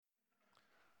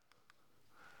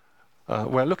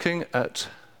We're looking at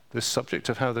this subject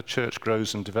of how the church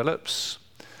grows and develops.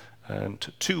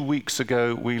 And 2 weeks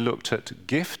ago, we looked at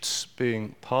gifts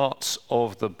being parts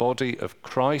of the body of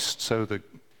Christ. So the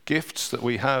gifts that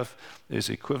we have is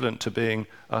equivalent to being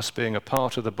a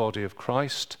part of the body of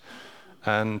Christ.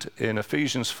 And in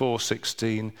Ephesians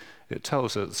 4:16, it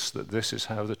tells us that this is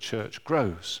how the church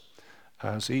grows,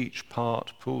 as each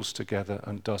part pulls together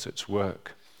and does its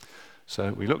work.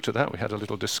 So we looked at that. We had a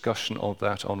little discussion of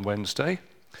that on Wednesday.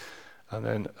 And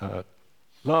then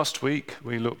last week,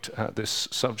 we looked at this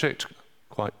subject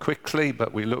quite quickly,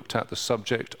 but we looked at the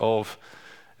subject of,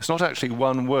 it's not actually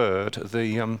one word.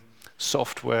 The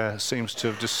software seems to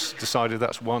have decided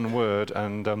that's one word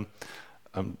and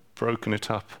broken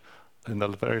it up in the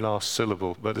very last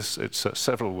syllable, but it's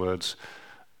several words.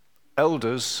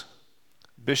 Elders,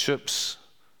 bishops,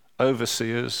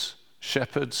 overseers,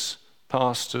 shepherds,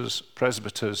 pastors,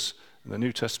 presbyters. In the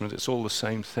New Testament, it's all the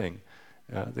same thing.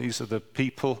 These are the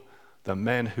people, the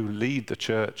men who lead the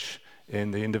church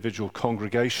in the individual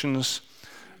congregations.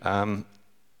 The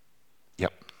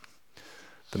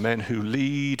men who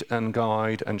lead and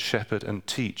guide and shepherd and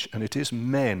teach. And it is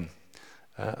men.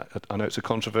 I know it's a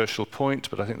controversial point,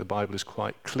 but I think the Bible is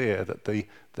quite clear that the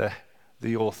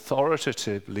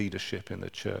authoritative leadership in the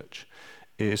church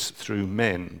is through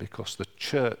men, because the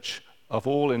church of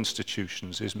all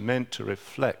institutions is meant to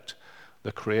reflect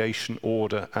the creation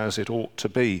order as it ought to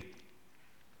be.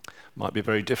 Might be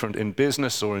very different in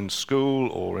business or in school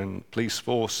or in police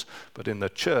force, but in the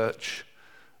church,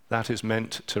 that is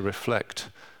meant to reflect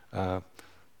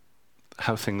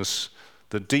how things,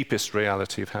 the deepest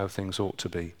reality of how things ought to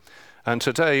be. And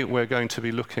today we're going to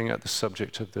be looking at the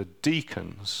subject of the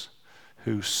deacons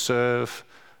who serve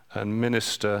and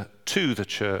minister to the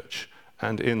church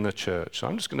and in the church. So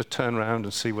I'm just going to turn around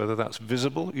and see whether that's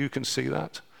visible. You can see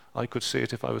that. I could see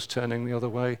it if I was turning the other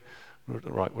way.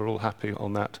 Right, we're all happy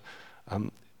on that.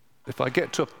 If I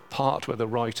get to a part where the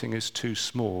writing is too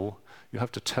small, you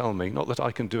have to tell me. Not that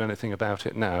I can do anything about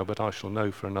it now, but I shall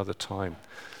know for another time.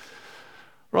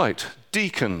 Right,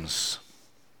 deacons.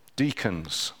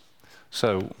 Deacons.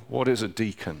 So, what is a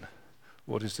deacon?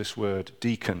 What is this word,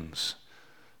 deacons?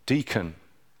 Deacon,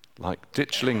 like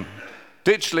ditchling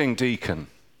deacon.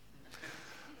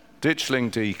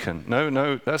 Ditchling deacon.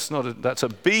 No, that's a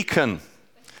beacon.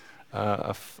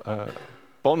 A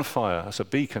bonfire, that's a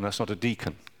beacon, that's not a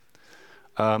deacon.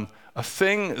 A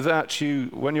thing that you,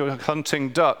 when you're hunting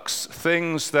ducks, a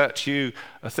thing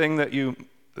that you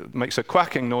makes a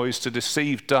quacking noise to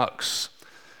deceive ducks.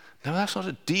 No, that's not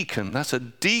a deacon, that's a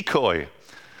decoy.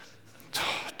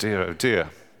 Oh dear.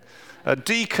 A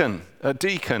deacon,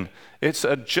 it's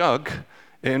a jug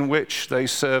in which they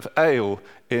serve ale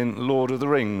in Lord of the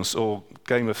Rings or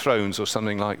Game of Thrones or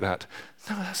something like that.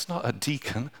 No, that's not a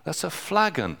deacon, that's a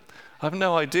flagon. I have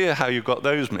no idea how you got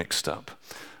those mixed up.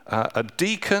 A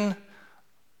deacon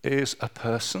is a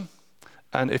person,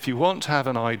 and if you want to have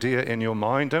an idea in your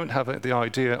mind, don't have the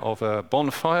idea of a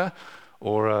bonfire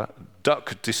or a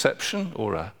duck deception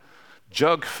or a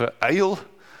jug for ale,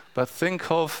 but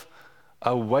think of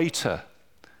a waiter.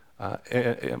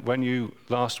 When you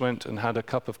last went and had a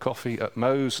cup of coffee at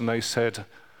Moe's and they said,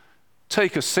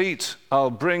 "Take a seat, I'll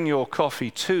bring your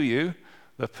coffee to you,"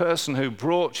 the person who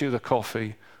brought you the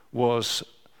coffee was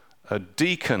a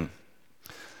deacon.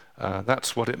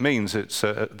 That's what it means. It's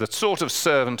the sort of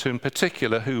servant in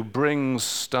particular who brings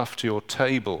stuff to your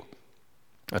table,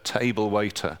 a table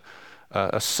waiter.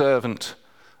 A servant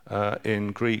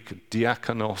in Greek,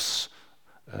 diakonos,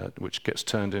 which gets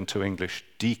turned into English,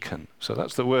 deacon. So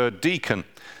that's the word deacon.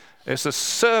 It's a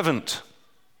servant,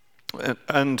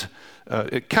 and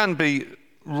it can be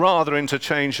rather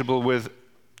interchangeable with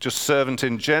just servant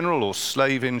in general or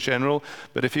slave in general.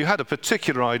 But if you had a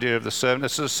particular idea of the servant,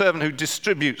 it's a servant who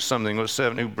distributes something or a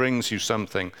servant who brings you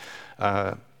something.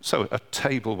 So a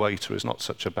table waiter is not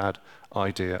such a bad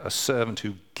idea, a servant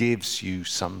who gives you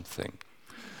something.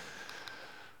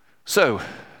 So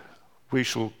we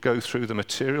shall go through the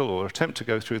material, or attempt to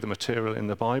go through the material in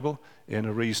the Bible in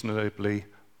a reasonably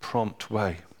prompt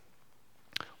way.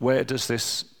 Where does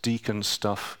this deacon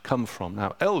stuff come from?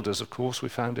 Now, elders, of course, we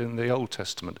found in the Old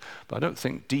Testament, but I don't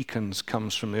think deacons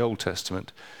comes from the Old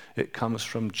Testament. It comes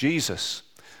from Jesus.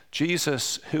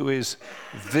 Jesus, who is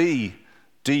the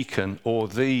deacon or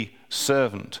the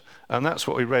servant. And that's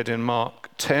what we read in Mark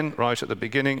 10 right at the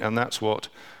beginning, and that's what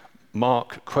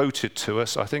Mark quoted to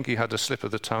us. I think he had a slip of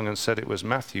the tongue and said it was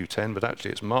Matthew 10, but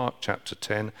actually it's Mark chapter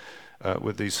 10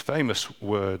 with these famous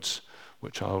words,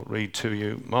 which I'll read to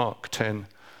you. Mark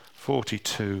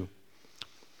 10:42.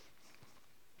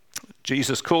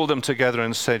 Jesus called them together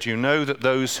and said, "You know that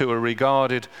those who are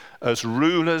regarded as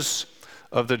rulers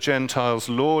of the Gentiles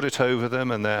lord it over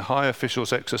them, and their high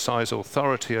officials exercise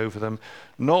authority over them.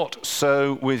 Not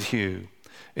so with you.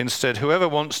 Instead, whoever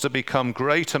wants to become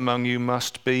great among you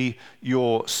must be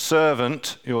your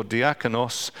servant, your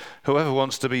diakonos. Whoever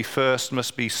wants to be first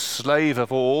must be slave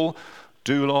of all,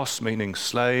 doulos, meaning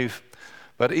slave.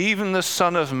 But even the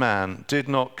Son of Man did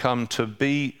not come to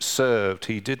be served.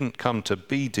 He didn't come to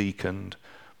be deaconed,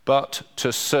 but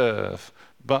to serve,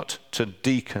 but to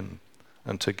deacon,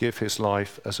 and to give his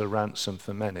life as a ransom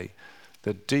for many.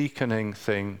 The deaconing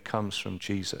thing comes from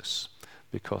Jesus,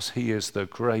 because he is the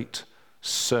great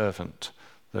servant,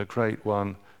 the great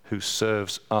one who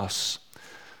serves us.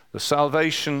 The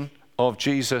salvation of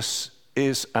Jesus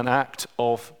is an act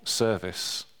of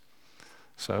service.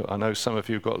 So I know some of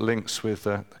you have got links with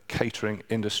the catering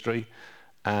industry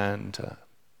and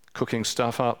cooking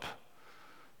stuff up,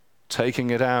 taking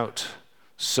it out,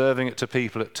 serving it to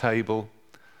people at table,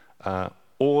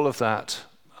 all of that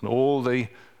and all the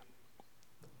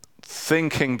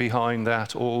thinking behind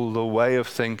that, all the way of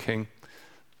thinking.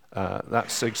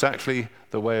 That's exactly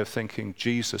the way of thinking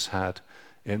Jesus had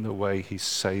in the way he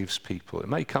saves people. It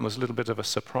may come as a little bit of a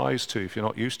surprise to you if you're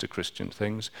not used to Christian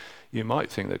things. You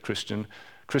might think that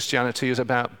Christianity is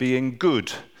about being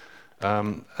good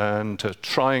and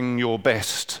trying your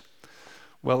best.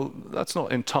 Well, that's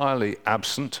not entirely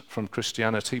absent from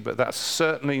Christianity, but that's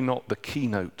certainly not the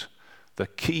keynote. The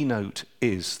keynote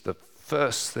is, the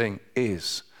first thing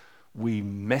is, we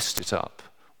messed it up.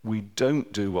 We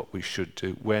don't do what we should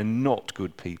do. We're not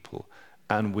good people.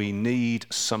 And we need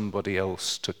somebody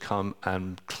else to come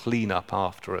and clean up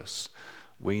after us.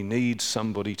 We need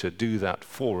somebody to do that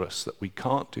for us that we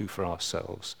can't do for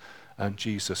ourselves. And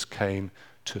Jesus came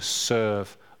to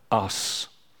serve us.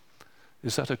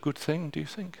 Is that a good thing, do you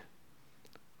think?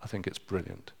 I think it's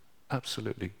brilliant.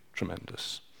 Absolutely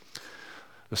tremendous.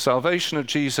 The salvation of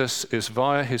Jesus is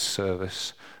via his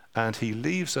service, and he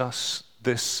leaves us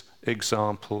this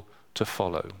example to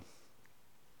follow.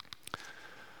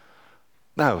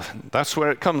 Now, that's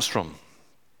where it comes from.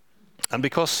 And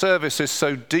because service is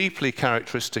so deeply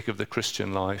characteristic of the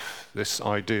Christian life, this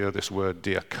idea, this word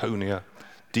diaconia,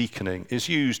 deaconing, is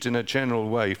used in a general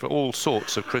way for all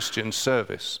sorts of Christian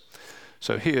service.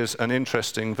 So here's an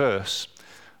interesting verse,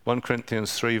 1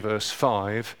 Corinthians 3 verse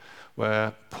 5,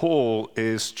 where Paul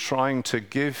is trying to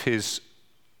give his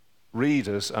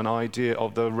readers an idea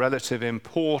of the relative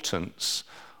importance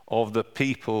of the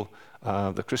people,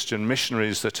 the Christian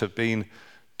missionaries that have been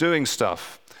doing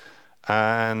stuff.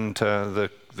 And the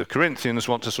Corinthians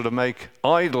want to sort of make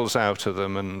idols out of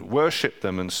them and worship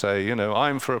them and say, you know,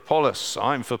 I'm for Apollos,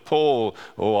 I'm for Paul,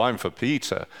 or I'm for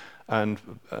Peter. And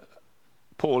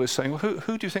Paul is saying, well,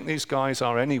 who do you think these guys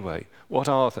are anyway? What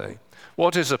are they?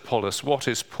 What is Apollos? What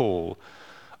is Paul?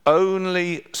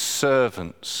 Only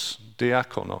servants,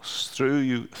 diakonos,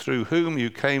 through whom you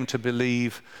came to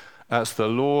believe, as the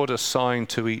Lord assigned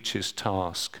to each his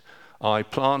task. I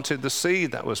planted the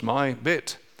seed, that was my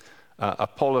bit.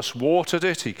 Apollos watered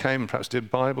it. He came and perhaps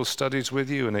did Bible studies with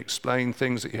you and explained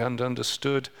things that you hadn't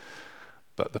understood.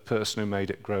 But the person who made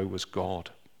it grow was God.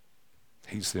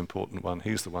 He's the important one.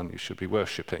 He's the one you should be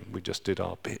worshipping. We just did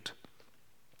our bit.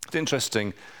 It's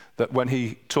interesting that when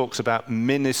he talks about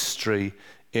ministry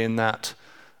in that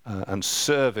and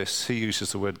service, he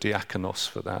uses the word diakonos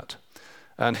for that.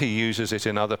 And he uses it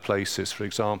in other places. For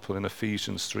example, in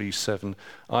Ephesians 3:7,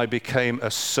 I became a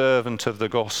servant of the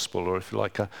gospel, or if you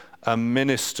like, a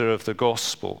minister of the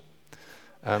gospel.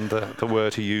 And the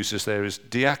word he uses there is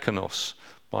diakonos,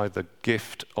 by the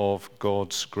gift of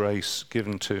God's grace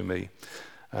given to me.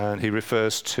 And he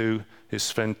refers to his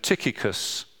friend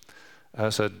Tychicus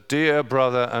as a dear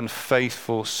brother and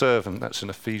faithful servant. That's in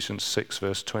Ephesians 6,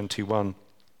 verse 21.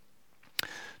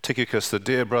 Tychicus, the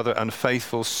dear brother and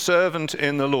faithful servant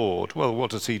in the Lord. Well,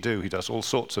 what does he do? He does all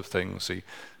sorts of things. He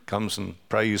comes and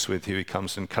prays with you. He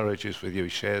comes and encourages with you. He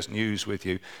shares news with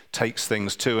you, takes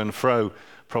things to and fro,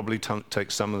 probably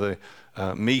takes some of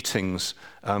the meetings.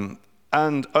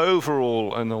 And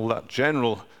overall, and all that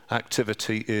general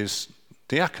activity is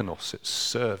diakonos. It's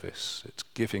service. It's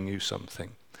giving you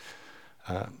something.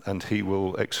 And he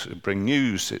will bring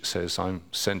news, it says. I'm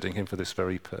sending him for this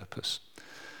very purpose.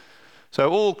 So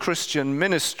all Christian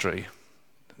ministry,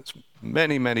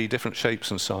 many, many different shapes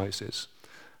and sizes,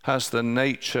 has the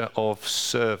nature of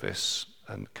service,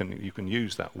 and you can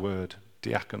use that word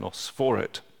diakonos for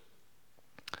it.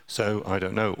 So, I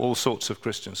don't know, all sorts of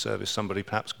Christian service. Somebody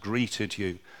perhaps greeted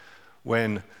you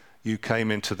when you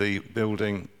came into the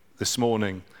building this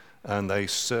morning, and they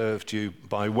served you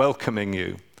by welcoming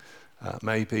you.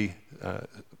 Maybe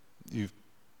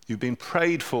you've been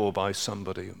prayed for by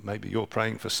somebody. Maybe you're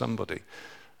praying for somebody.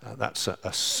 That's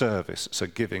a service. It's a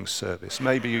giving service.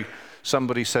 Maybe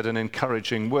somebody said an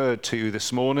encouraging word to you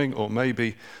this morning, or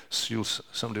maybe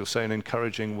somebody will say an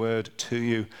encouraging word to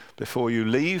you before you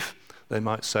leave. They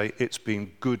might say, "It's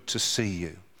been good to see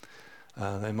you."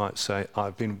 They might say,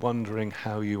 "I've been wondering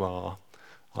how you are.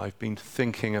 I've been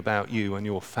thinking about you and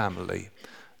your family."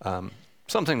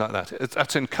 Something like that.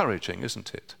 That's encouraging,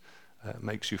 isn't it? It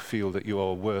makes you feel that you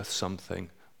are worth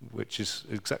something, which is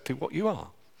exactly what you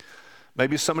are.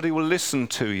 Maybe somebody will listen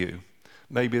to you.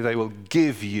 Maybe they will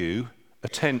give you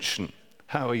attention.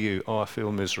 "How are you?" "Oh, I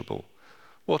feel miserable."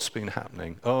 "What's been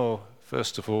happening?" "Oh,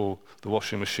 first of all, the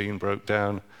washing machine broke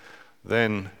down.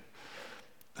 Then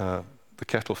the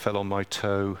kettle fell on my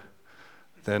toe.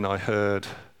 Then I heard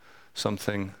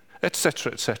something,"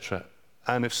 etc., etc.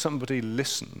 And if somebody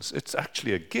listens, it's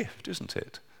actually a gift, isn't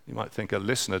it? You might think a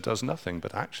listener does nothing,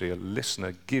 but actually a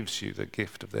listener gives you the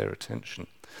gift of their attention.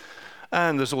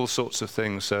 And there's all sorts of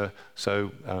things.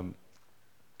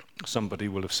 Somebody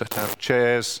will have set out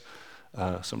chairs.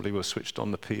 Somebody will have switched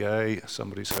on the PA.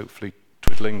 Somebody's hopefully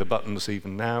twiddling the buttons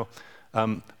even now.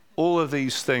 All of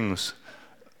these things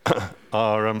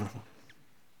are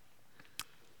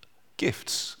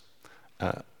gifts.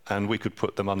 And we could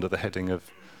put them under the heading of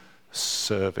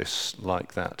service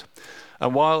like that.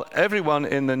 And while everyone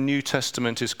in the New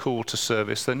Testament is called to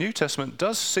service, the New Testament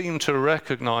does seem to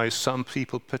recognize some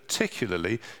people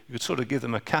particularly, you could sort of give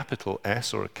them a capital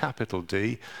S or a capital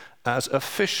D, as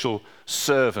official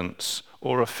servants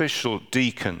or official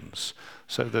deacons,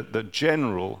 so that the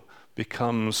general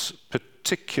becomes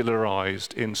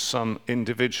particularized in some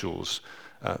individuals.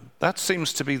 That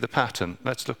seems to be the pattern.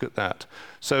 Let's look at that.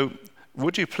 So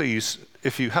would you please,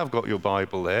 if you have got your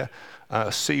Bible there,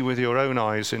 see with your own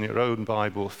eyes in your own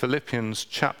Bible, Philippians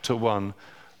chapter 1,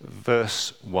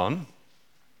 verse 1,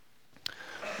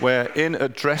 where in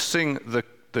addressing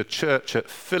the church at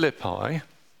Philippi,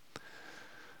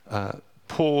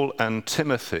 Paul and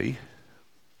Timothy,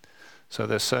 so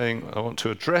they're saying, "I want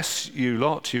to address you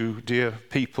lot, you dear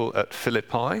people at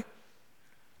Philippi."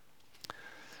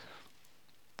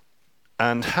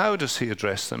 And how does he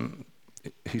address them?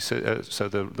 He said, so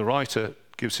the writer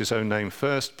gives his own name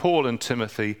first. "Paul and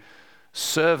Timothy,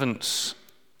 servants,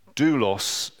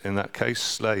 doulos," in that case,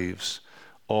 slaves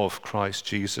of Christ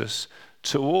Jesus,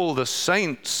 "to all the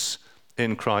saints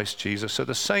in Christ Jesus." So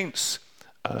the saints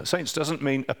doesn't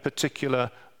mean a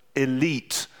particular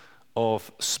elite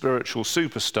of spiritual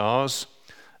superstars.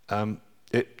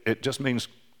 It just means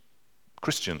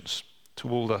Christians, to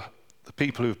all the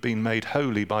people who've been made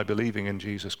holy by believing in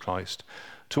Jesus Christ.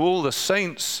 "To all the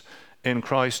saints in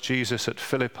Christ Jesus at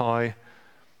Philippi,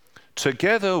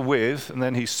 together with," and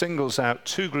then he singles out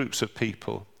two groups of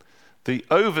people, "the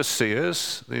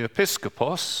overseers," the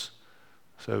episkopos,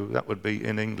 so that would be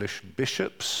in English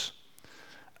bishops,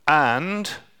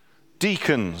 "and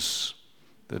deacons,"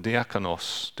 the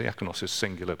diakonos. Diakonos is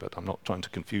singular, but I'm not trying to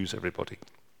confuse everybody.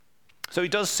 So he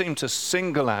does seem to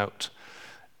single out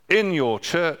in your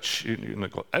church,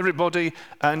 you've got everybody,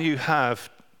 and you have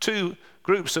two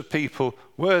groups of people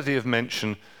worthy of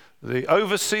mention: the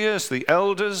overseers, the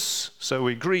elders, so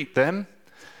we greet them,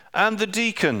 and the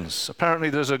deacons. Apparently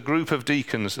there's a group of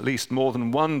deacons, at least more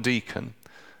than one deacon,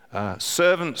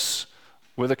 servants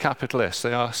with a capital S.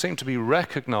 They seem to be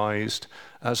recognized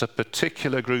as a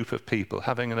particular group of people,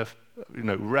 having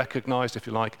recognized, if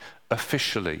you like,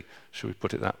 officially, should we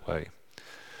put it that way.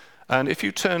 And if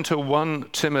you turn to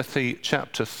 1 Timothy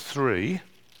chapter 3,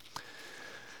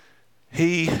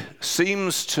 he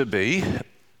seems to be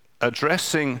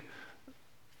addressing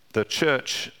the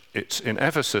church. It's in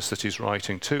Ephesus that he's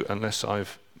writing to, unless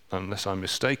I'm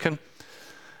mistaken.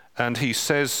 And he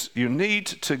says, you need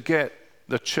to get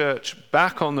the church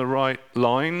back on the right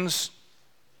lines.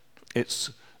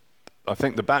 I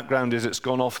think the background is it's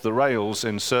gone off the rails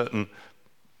in certain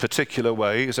particular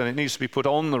ways, and it needs to be put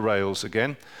on the rails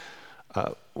again.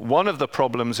 One of the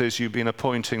problems is you've been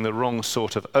appointing the wrong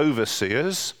sort of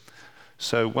overseers.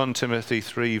 So 1 Timothy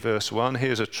 3 verse 1,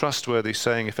 "Here's a trustworthy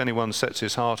saying, if anyone sets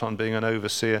his heart on being an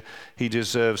overseer, he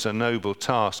deserves a noble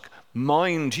task.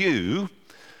 Mind you,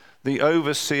 the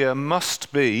overseer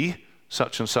must be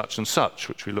such and such and such,"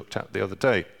 which we looked at the other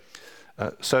day.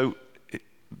 So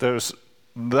there's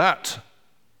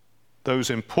those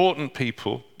important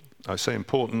people. I say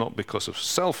important not because of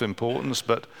self-importance,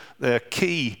 but they're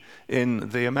key in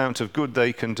the amount of good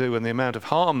they can do and the amount of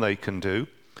harm they can do.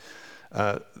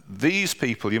 These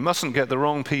people, you mustn't get the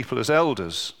wrong people as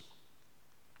elders.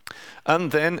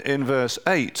 And then in verse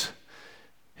 8,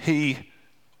 he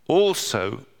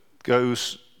also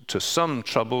goes to some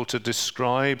trouble to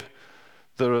describe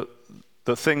the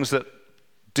things that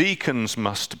deacons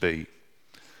must be.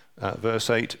 verse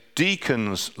 8,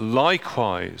 deacons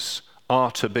likewise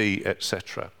are to be,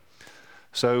 etc.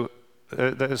 So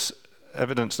there's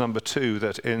evidence number 2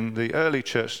 that in the early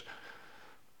church,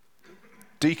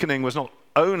 deaconing was not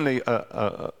only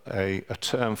a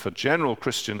term for general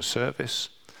Christian service,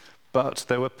 but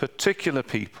there were particular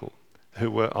people who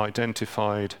were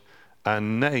identified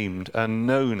and named and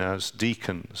known as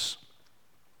deacons.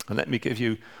 And let me give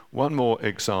you one more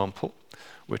example,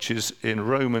 which is in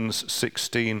Romans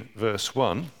 16, verse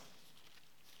 1.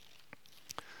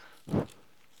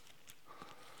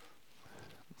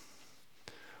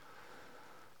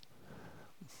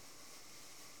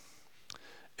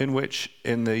 In which,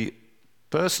 in the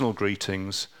personal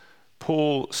greetings,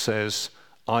 Paul says,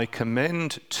 I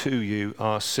commend to you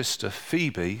our sister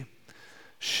Phoebe.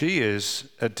 She is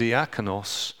a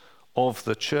diakonos of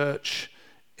the church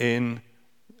in,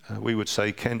 we would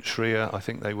say Kencrea. I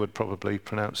think they would probably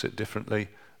pronounce it differently,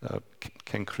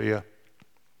 Kencrea.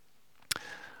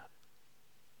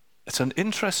 It's an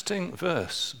interesting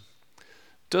verse.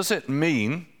 Does it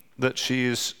mean that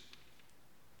she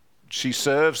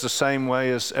serves the same way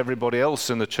as everybody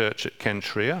else in the church at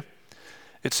Kencrea?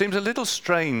 It seems a little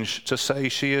strange to say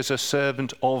she is a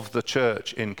servant of the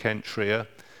church in Kencrea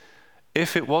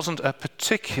if it wasn't a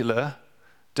particular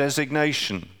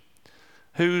designation.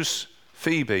 Who's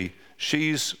Phoebe?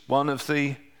 She's one of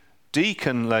the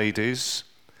deacon ladies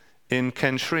in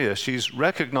Kencrea. She's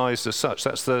recognized as such.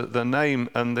 That's the name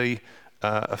and the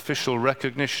official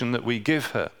recognition that we give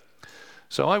her.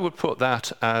 So I would put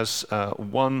that as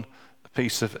one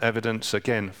piece of evidence,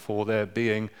 again, for there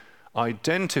being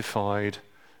identified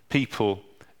people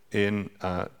in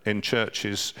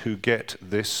churches who get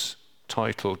this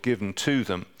title given to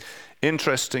them.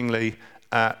 Interestingly,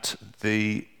 at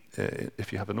the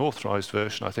if you have an authorized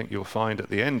version, I think you'll find at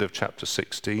the end of chapter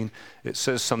 16, it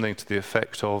says something to the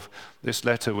effect of, this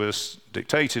letter was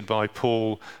dictated by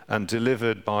Paul and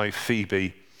delivered by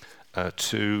Phoebe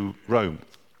to Rome.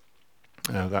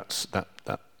 That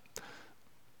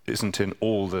isn't in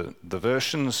all the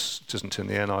versions, it isn't in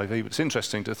the NIV, but it's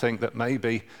interesting to think that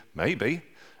maybe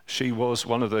she was,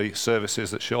 one of the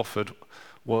services that she offered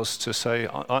was to say,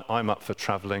 I'm up for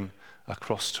traveling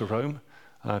across to Rome.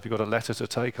 If you've got a letter to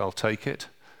take, I'll take it.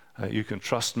 You can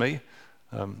trust me.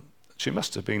 She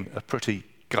must have been a pretty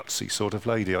gutsy sort of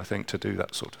lady, I think, to do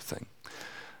that sort of thing.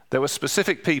 There were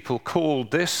specific people called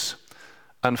this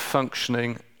and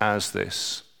functioning as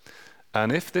this.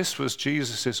 And if this was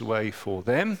Jesus' way for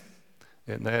them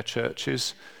in their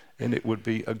churches, then it would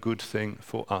be a good thing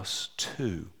for us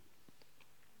too.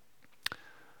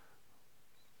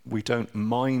 We don't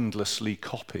mindlessly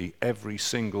copy every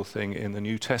single thing in the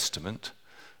New Testament,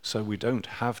 so we don't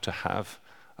have to have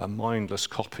a mindless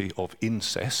copy of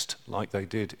incest like they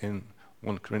did in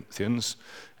 1 Corinthians.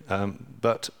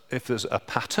 But if there's a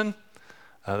pattern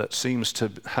that seems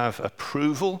to have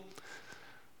approval,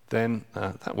 then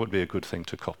that would be a good thing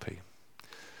to copy.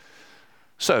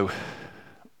 So,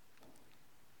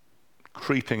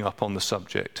 creeping up on the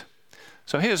subject.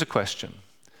 So here's a question.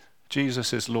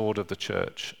 Jesus is Lord of the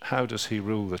church. How does he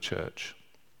rule the church?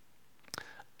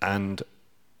 And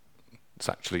it's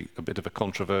actually a bit of a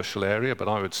controversial area, but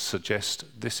I would suggest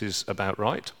this is about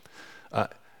right.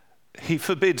 He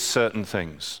forbids certain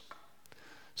things.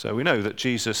 So we know that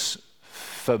Jesus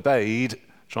forbade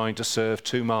trying to serve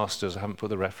two masters. I haven't put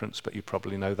the reference, but you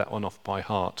probably know that one off by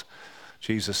heart.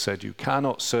 Jesus said, you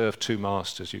cannot serve two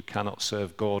masters. You cannot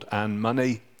serve God and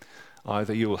money.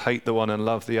 Either you will hate the one and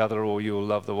love the other, or you will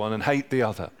love the one and hate the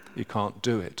other. You can't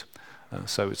do it.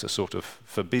 So it's a sort of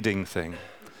forbidding thing.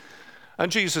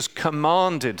 And Jesus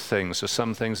commanded things. So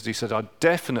some things that he said, I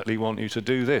definitely want you to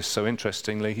do this. So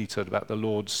interestingly, he said about the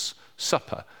Lord's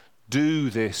Supper, do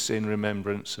this in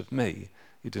remembrance of me.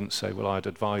 He didn't say, well, I'd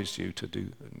advise you to do,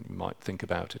 you might think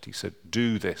about it. He said,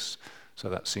 do this. So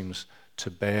that seems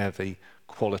to bear the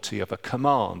quality of a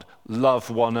command. Love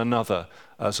one another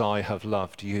as I have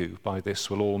loved you. By this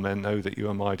will all men know that you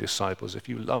are my disciples, if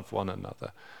you love one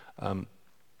another.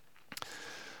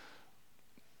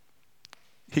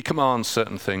 He commands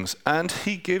certain things, and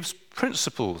he gives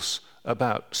principles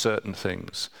about certain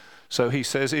things. So he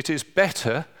says it is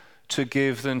better to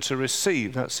give than to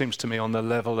receive. That seems to me on the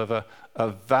level of a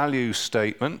value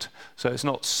statement. So it's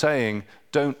not saying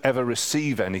don't ever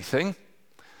receive anything,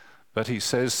 but he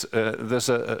says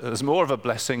there's more of a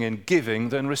blessing in giving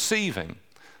than receiving.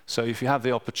 So if you have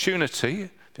the opportunity,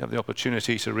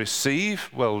 to receive,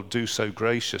 well, do so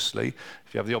graciously.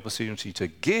 If you have the opportunity to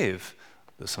give,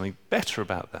 there's something better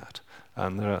about that.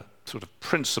 And there are sort of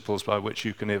principles by which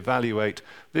you can evaluate,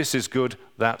 this is good,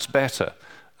 that's better.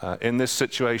 In this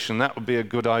situation, that would be a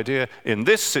good idea. In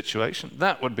this situation,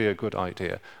 that would be a good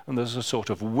idea. And there's a sort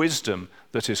of wisdom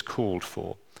that is called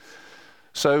for.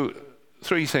 So,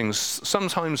 three things.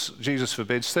 Sometimes Jesus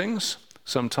forbids things.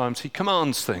 Sometimes he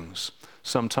commands things.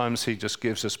 Sometimes he just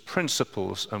gives us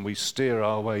principles and we steer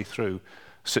our way through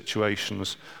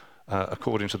situations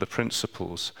according to the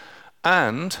principles.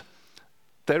 And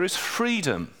there is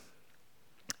freedom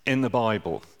in the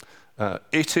Bible.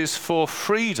 It is for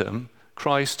freedom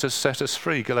Christ has set us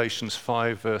free, Galatians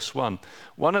 5 verse 1.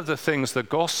 One of the things the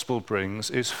gospel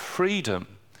brings is freedom.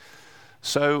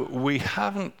 So we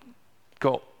haven't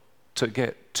got to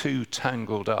get too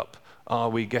tangled up. Are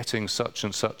we getting such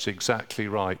and such exactly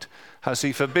right? Has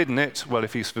he forbidden it? Well,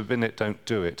 if he's forbidden it, don't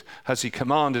do it. Has he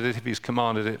commanded it? If he's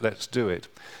commanded it, let's do it.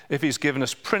 If he's given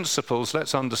us principles,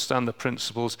 let's understand the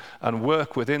principles and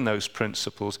work within those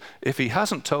principles. If he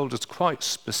hasn't told us quite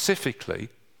specifically,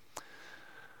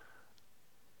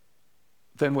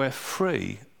 then we're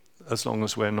free as long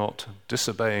as we're not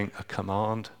disobeying a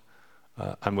command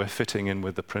and we're fitting in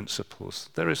with the principles.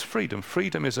 There is freedom.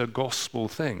 Freedom is a gospel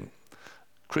thing.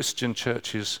 Christian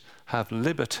churches have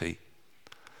liberty.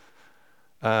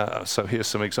 So here's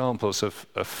some examples of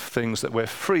things that we're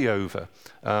free over.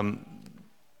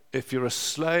 If you're a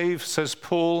slave, says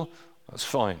Paul, that's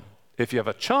fine. If you have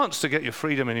a chance to get your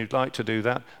freedom and you'd like to do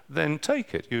that, then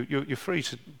take it. You're free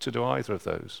to do either of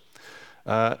those.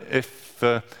 If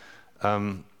you're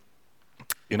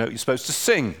supposed to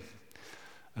sing,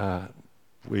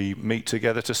 we meet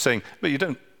together to sing, but you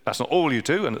don't. That's not all you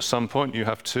do, and at some point you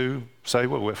have to say,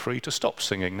 well, we're free to stop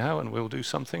singing now and we'll do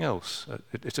something else.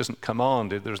 It isn't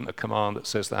commanded. There isn't a command that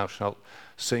says thou shalt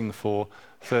sing for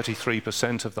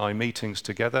 33% of thy meetings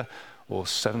together or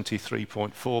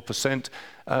 73.4%.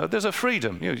 There's a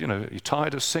freedom. You're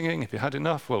tired of singing. If you had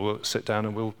enough, well, we'll sit down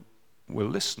and we'll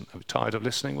listen. Are we tired of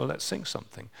listening? Well, let's sing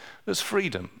something. There's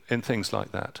freedom in things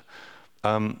like that.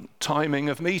 Timing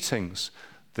of meetings.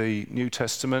 The New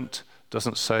Testament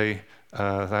doesn't say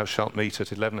thou shalt meet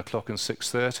at 11 o'clock and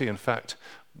 6:30. In fact,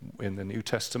 in the New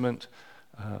Testament,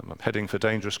 I'm heading for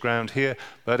dangerous ground here,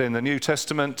 but in the New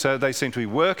Testament, they seem to be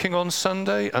working on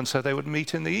Sunday, and so they would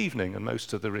meet in the evening. And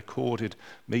most of the recorded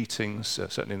meetings,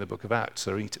 certainly in the book of Acts,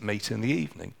 meet in the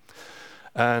evening.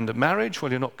 And marriage,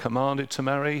 well, you're not commanded to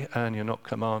marry, and you're not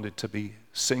commanded to be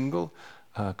single.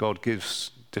 God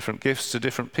gives different gifts to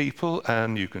different people,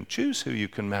 and you can choose who you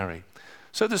can marry.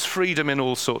 So there's freedom in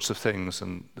all sorts of things,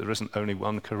 and there isn't only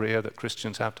one career that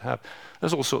Christians have to have.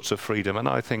 There's all sorts of freedom, and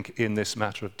I think in this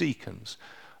matter of deacons,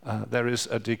 there is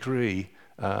a degree,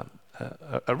 a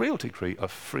real degree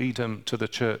of freedom to the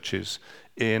churches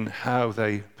in how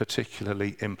they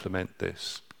particularly implement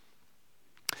this.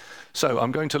 So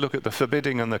I'm going to look at the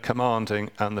forbidding and the commanding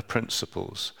and the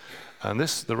principles. And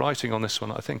the writing on this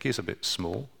one I think is a bit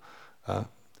small.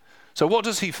 So what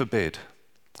does he forbid?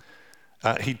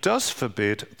 He does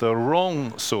forbid the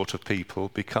wrong sort of people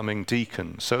becoming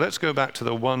deacons. So let's go back to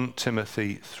the 1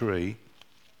 Timothy 3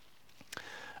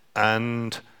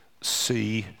 and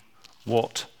see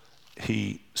what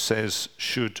he says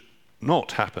should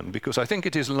not happen. Because I think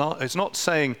it's not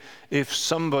saying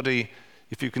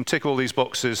if you can tick all these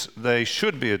boxes, they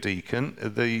should be a deacon.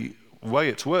 The way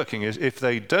it's working is if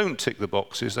they don't tick the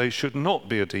boxes, they should not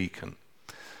be a deacon.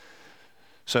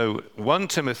 So 1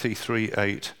 Timothy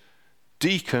 3:8,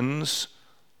 deacons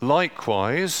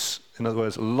likewise, in other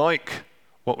words, like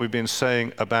what we've been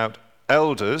saying about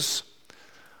elders,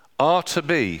 are to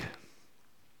be.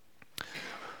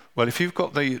 Well, if you've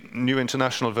got the New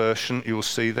International Version, you'll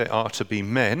see they are to be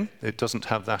men. It doesn't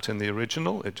have that in the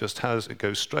original. It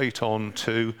goes straight on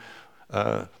to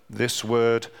this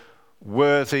word,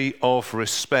 worthy of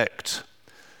respect.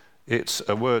 It's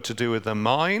a word to do with the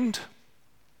mind,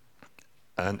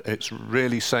 and it's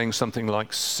really saying something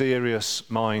like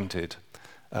serious-minded,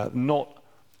 not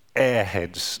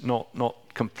airheads, not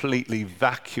completely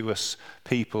vacuous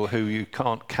people who you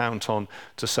can't count on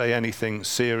to say anything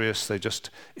serious. They're just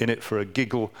in it for a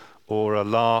giggle or a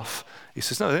laugh. He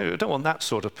says, no, I don't want that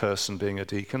sort of person being a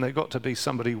deacon. They've got to be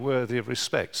somebody worthy of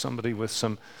respect, somebody with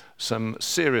some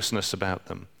seriousness about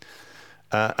them.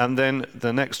 And then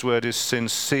the next word is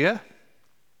sincere.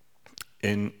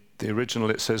 In the original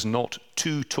it says not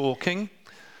too talking,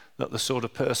 not the sort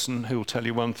of person who will tell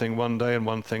you one thing one day and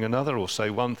one thing another, or say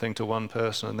one thing to one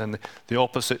person and then the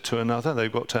opposite to another.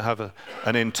 They've got to have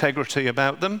an integrity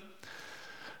about them.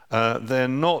 They're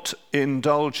not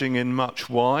indulging in much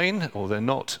wine, or they're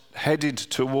not headed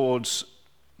towards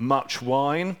much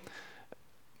wine.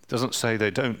 It doesn't say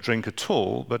they don't drink at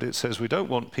all, but it says we don't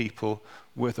want people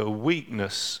with a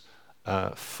weakness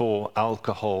for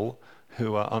alcohol,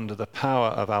 who are under the power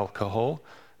of alcohol,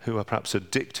 who are perhaps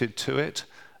addicted to it.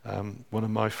 One of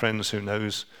my friends who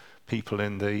knows people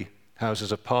in the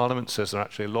Houses of Parliament says there are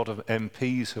actually a lot of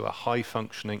MPs who are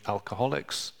high-functioning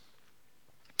alcoholics.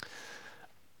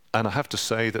 And I have to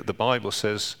say that the Bible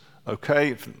says,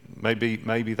 okay,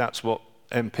 maybe that's what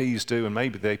MPs do and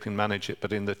maybe they can manage it,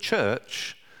 but in the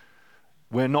church,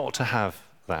 we're not to have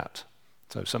that.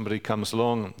 So somebody comes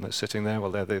along and they're sitting there,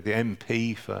 well, they're the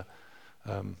MP for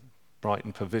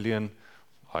Brighton Pavilion.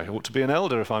 I ought to be an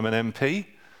elder if I'm an MP.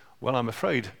 Well, I'm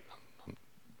afraid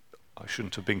I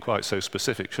shouldn't have been quite so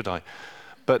specific, should I?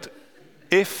 But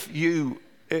if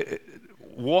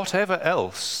whatever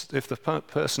else, if the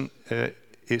person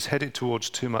is headed towards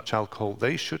too much alcohol,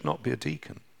 they should not be a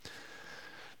deacon.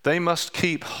 They must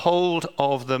keep hold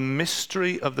of the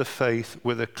mystery of the faith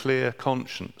with a clear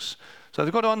conscience. So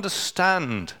they've got to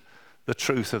understand the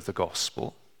truth of the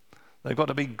gospel. They've got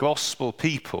to be gospel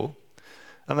people,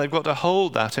 and they've got to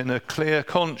hold that in a clear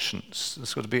conscience.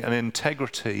 There's got to be an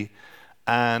integrity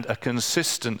and a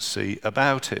consistency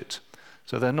about it.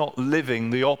 So they're not living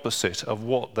the opposite of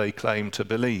what they claim to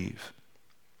believe.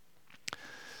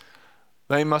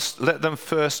 They must let them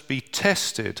first be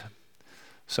tested.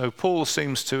 So Paul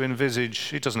seems to envisage,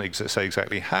 he doesn't say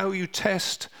exactly how you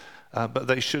test, but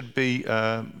they should be,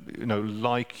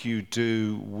 like you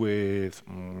do with,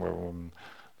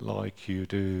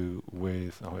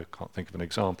 I can't think of an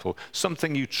example,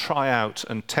 something you try out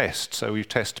and test. So you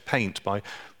test paint by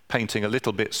painting a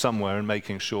little bit somewhere and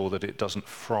making sure that it doesn't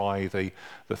fry the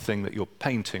thing that you're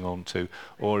painting onto.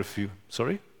 Or if you,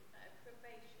 sorry?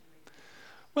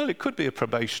 Well, it could be a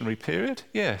probationary period,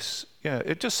 yes. Yeah,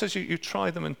 it just says you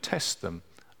try them and test them.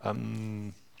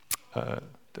 Don't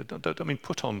mean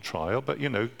put on trial, but,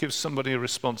 give somebody a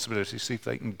responsibility, see if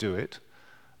they can do it.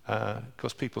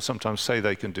 Because people sometimes say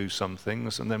they can do some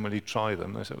things, and then when you try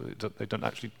them, they don't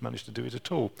actually manage to do it at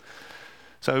all.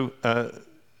 So a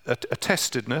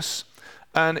testedness,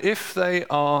 and if they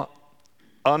are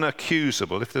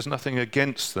unaccusable, if there's nothing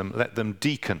against them, let them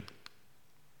deacon.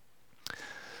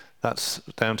 That's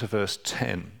down to verse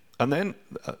 10. And then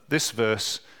this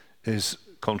verse is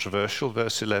controversial,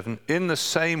 verse 11. In the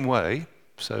same way,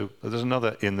 so there's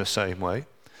another in the same way.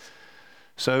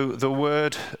 So the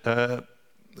word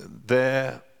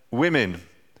there, women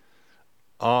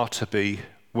are to be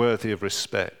worthy of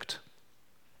respect.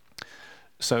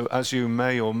 So as you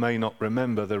may or may not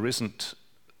remember, there isn't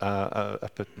a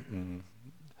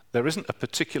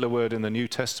particular word in the New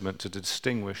Testament to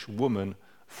distinguish woman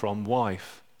from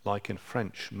wife, like in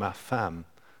French, ma femme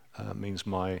means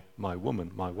my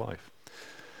woman, my wife.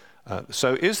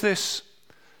 So is this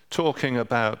talking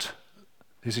about,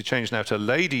 is he changed now to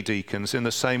lady deacons in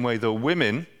the same way the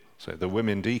women, so the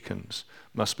women deacons,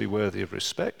 must be worthy of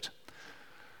respect?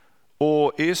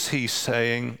 Or is he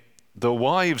saying the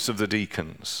wives of the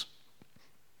deacons?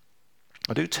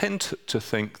 I do tend to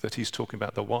think that he's talking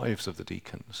about the wives of the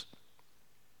deacons.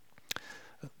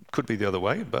 Could be the other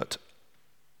way, but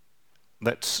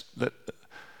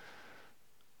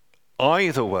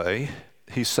either way,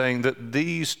 he's saying that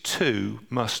these two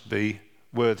must be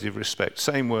worthy of respect.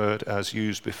 Same word as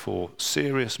used before,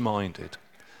 serious-minded.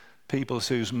 People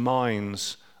whose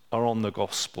minds are on the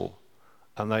gospel,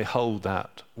 and they hold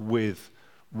that with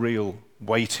real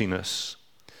weightiness.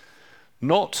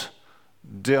 Not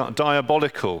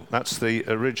diabolical, that's the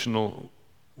original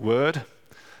word.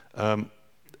 A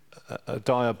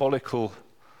diabolical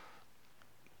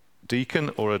deacon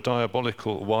or a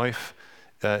diabolical wife,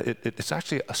 it's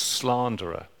actually a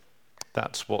slanderer.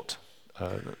 That's what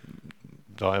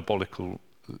diabolical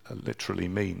literally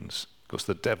means. Because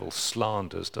the devil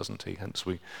slanders, doesn't he? Hence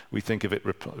we think of it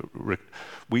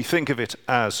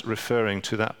as referring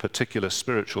to that particular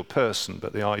spiritual person,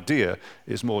 but the idea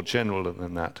is more general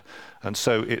than that. And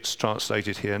so it's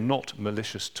translated here, not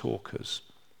malicious talkers.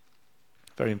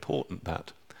 Very important,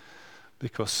 that,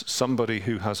 because somebody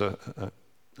who has an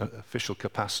official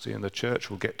capacity in the church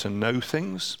will get to know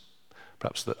things,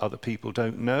 perhaps that other people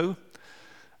don't know,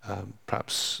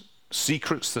 perhaps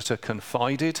secrets that are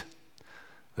confided.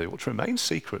 They ought to remain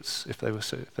secrets. If they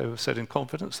were said in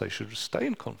confidence, they should stay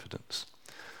in confidence.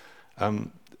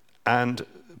 And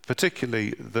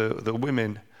particularly the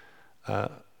women, how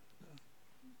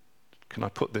can I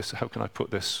put this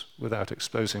without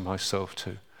exposing myself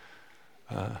to?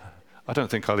 I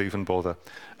don't think I'll even bother.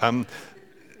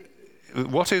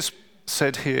 What is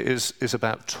said here is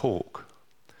about talk.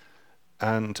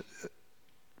 And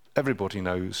everybody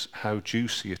knows how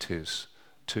juicy it is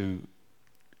to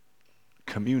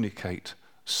communicate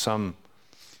some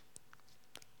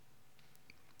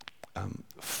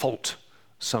fault,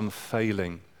 some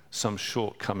failing, some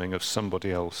shortcoming of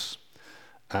somebody else.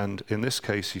 And in this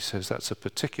case, he says that's a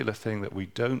particular thing that we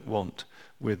don't want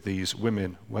with these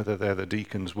women, whether they're the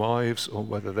deacons' wives or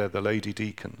whether they're the lady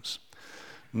deacons.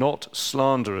 Not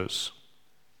slanderers.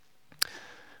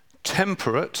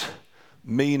 Temperate,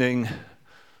 meaning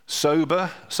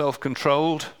sober,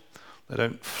 self-controlled. They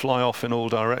don't fly off in all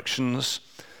directions.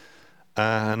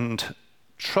 And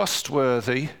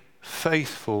trustworthy,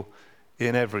 faithful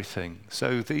in everything.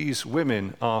 So these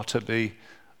women are to be,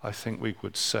 I think we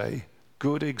would say,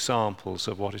 good examples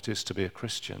of what it is to be a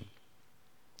Christian.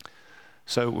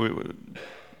 So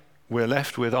we're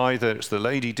left with either it's the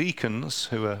lady deacons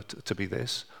who are to be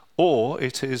this, or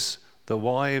it is the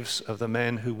wives of the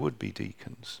men who would be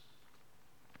deacons.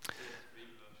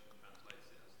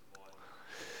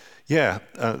 Yeah,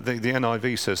 the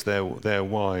NIV says their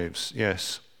wives,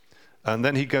 yes. And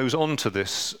then he goes on to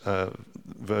this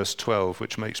verse 12,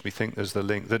 which makes me think there's the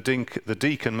link. The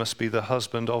deacon must be the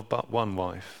husband of but one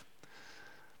wife,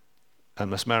 and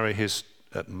must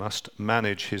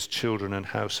manage his children and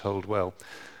household well.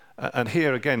 And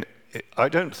here again, I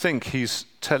don't think he's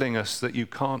telling us that you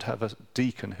can't have a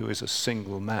deacon who is a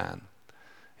single man.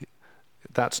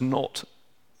 That's not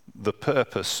the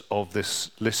purpose of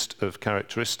this list of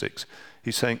characteristics.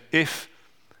 He's saying if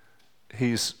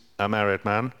he's a married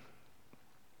man,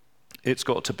 it's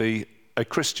got to be a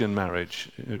Christian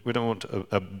marriage. We don't want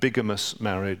a bigamous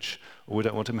marriage, or we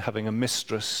don't want him having a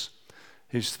mistress.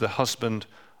 He's the husband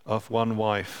of one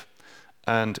wife.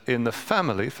 And in the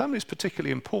family is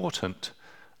particularly important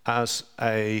as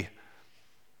a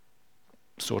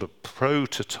sort of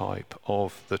prototype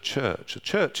of the church. A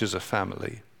church is a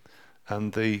family,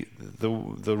 and the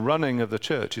running of the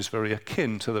church is very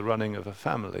akin to the running of a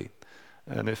family.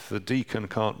 And if the deacon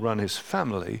can't run his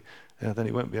family, then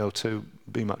he won't be able to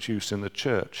be much use in the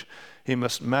church. He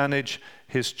must manage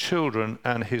his children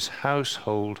and his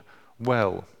household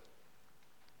well.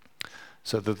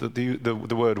 So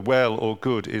the word well or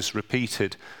good is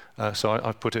repeated. So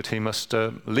I've put it, he must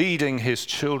leading his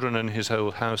children and his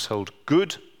whole household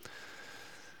good.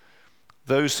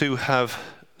 Those who have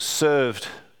served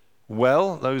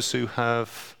well, those who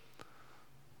have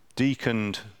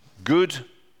deaconed good,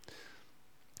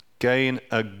 gain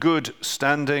a good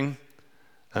standing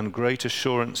and great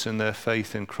assurance in their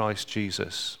faith in Christ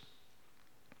Jesus.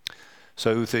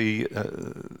 So the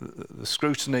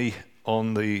scrutiny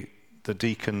on the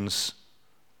deacon's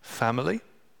family,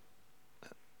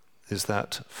 is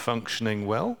that functioning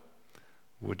well?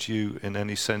 Would you in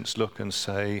any sense look and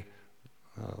say,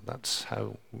 that's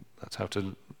how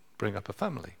to bring up a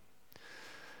family?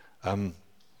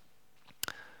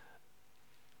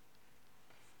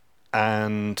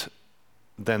 And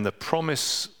then the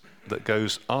promise that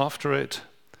goes after it,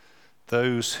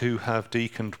 those who have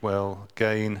deaconed well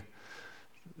gain,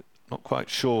 not quite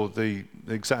sure the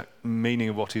exact meaning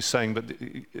of what he's saying, but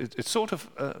it's sort of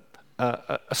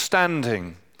a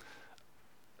standing.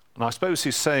 And I suppose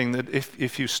he's saying that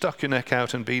if you stuck your neck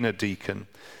out and been a deacon,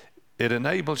 it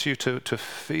enables you to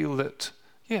feel that,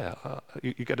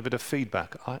 you get a bit of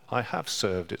feedback. I have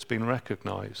served, it's been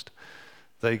recognized.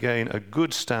 They gain a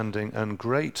good standing and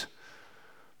great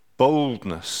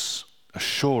boldness,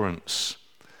 assurance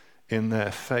in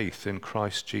their faith in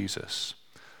Christ Jesus,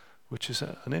 which is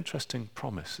an interesting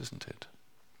promise, isn't it?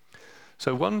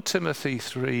 So 1 Timothy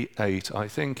 3:8, I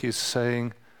think, is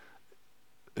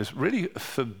really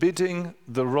forbidding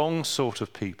the wrong sort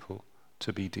of people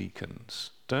to be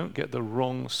deacons. Don't get the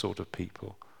wrong sort of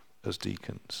people as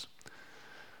deacons.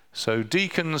 So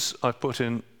deacons, I've put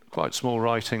in quite small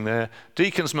writing there,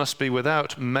 deacons must be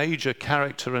without major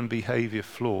character and behavior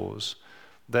flaws.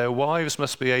 Their wives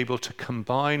must be able to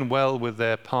combine well with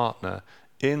their partner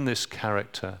in this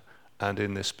character and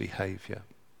in this behavior.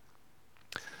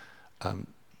 Don't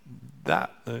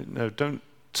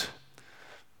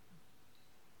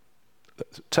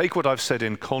take what I've said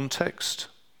in context.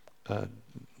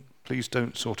 Please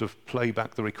don't sort of play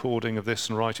back the recording of this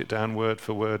and write it down word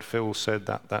for word. Phil said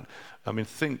that. I mean,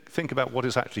 think about what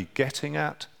it's actually getting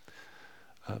at.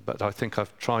 But I think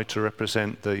I've tried to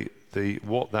represent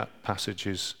what that passage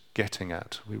is getting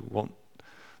at.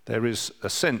 There is a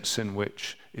sense in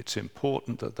which it's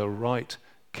important that the right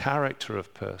character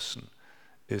of person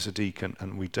is a deacon,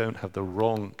 and we don't have the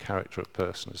wrong character of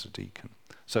person as a deacon.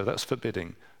 So that's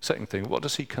forbidding. Second thing, what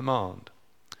does he command?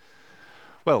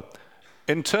 Well,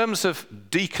 in terms of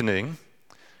deaconing,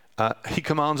 he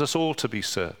commands us all to be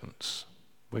servants.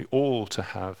 We all to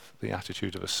have the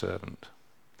attitude of a servant.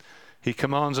 He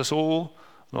commands us all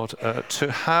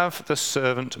to have the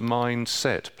servant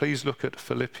mindset. Please look at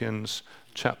Philippians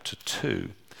chapter 2,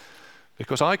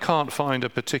 Because I can't find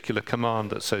a particular command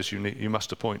that says you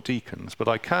must appoint deacons, but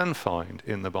I can find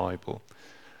in the Bible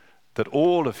that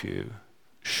all of you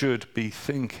should be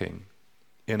thinking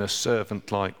in a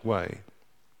servant-like way.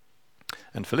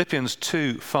 And Philippians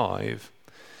 2:5,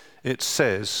 it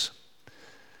says,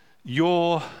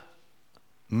 your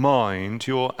mind,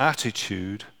 your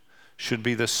attitude should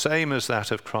be the same as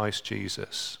that of Christ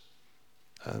Jesus.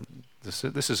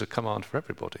 This is a command for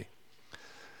everybody.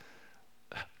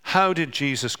 How did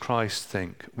Jesus Christ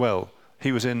think? Well,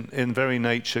 he was in very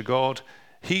nature God.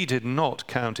 He did not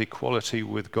count equality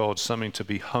with God something to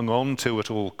be hung on to at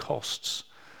all costs,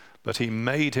 but he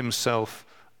made himself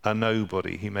a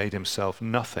nobody. He made himself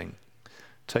nothing,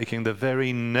 taking the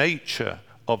very nature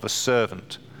of a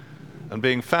servant, and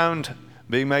being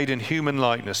made in human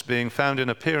likeness, being found in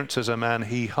appearance as a man,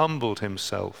 he humbled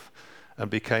himself and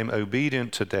became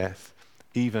obedient to death,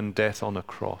 even death on a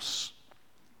cross.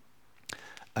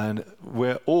 And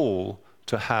we're all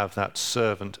to have that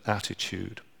servant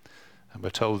attitude. And we're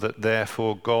told that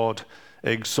therefore God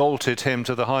exalted him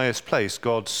to the highest place.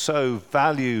 God so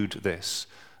valued this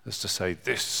as to say,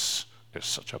 this is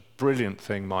such a brilliant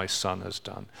thing my son has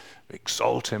done.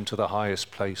 Exalt him to the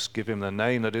highest place, give him the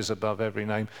name that is above every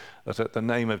name, that at the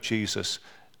name of Jesus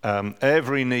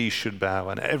every knee should bow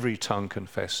and every tongue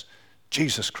confess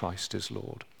Jesus Christ is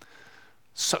Lord.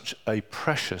 Such a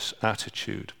precious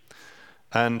attitude.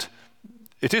 And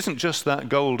it isn't just that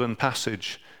golden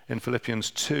passage in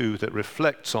Philippians 2 that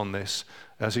reflects on this.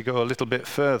 As you go a little bit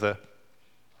further,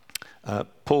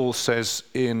 Paul says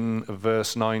in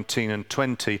verse 19 and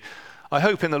 20, I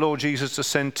hope in the Lord Jesus to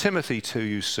send Timothy to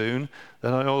you soon,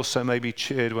 that I also may be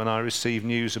cheered when I receive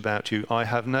news about you. I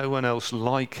have no one else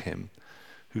like him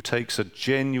who takes a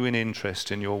genuine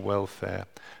interest in your welfare.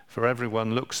 For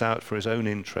everyone looks out for his own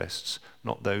interests,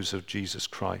 not those of Jesus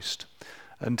Christ.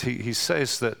 And he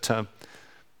says that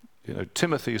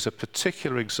Timothy is a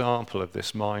particular example of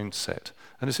this mindset.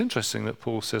 And it's interesting that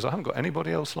Paul says, I haven't got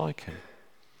anybody else like him.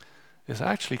 It's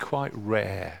actually quite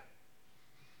rare.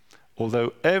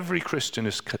 Although every Christian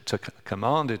is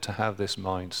commanded to have this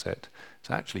mindset, it's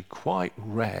actually quite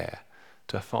rare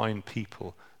to find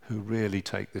people who really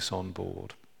take this on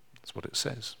board. That's what it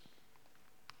says.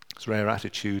 This rare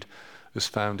attitude is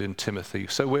found in Timothy.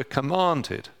 So we're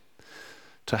commanded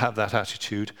to have that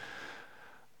attitude.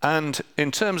 And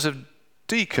in terms of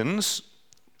deacons,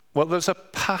 well, there's a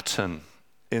pattern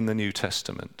in the New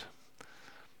Testament.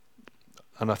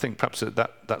 And I think perhaps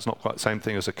that's not quite the same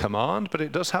thing as a command, but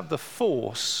it does have the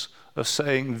force of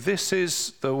saying this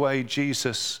is the way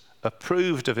Jesus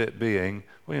approved of it being.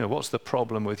 Well, what's the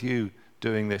problem with you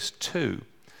doing this too?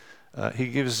 He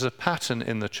gives us a pattern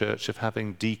in the church of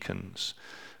having deacons.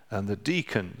 And the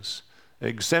deacons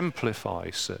exemplify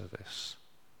service.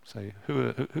 Say,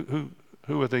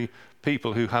 who are the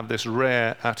people who have this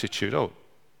rare attitude? Oh,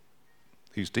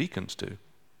 these deacons do.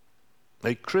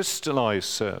 They crystallize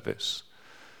service.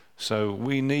 So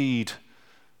we need,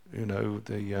 need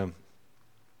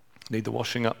the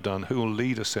washing up done. Who will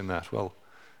lead us in that? Well,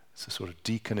 it's a sort of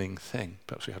deaconing thing.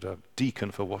 Perhaps we had a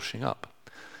deacon for washing up.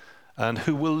 And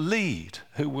who will lead?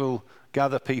 Who will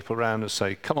gather people around and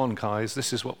say, come on, guys,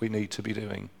 this is what we need to be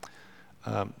doing.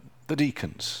 The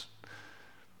deacons.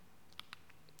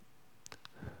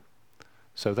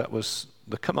 So that was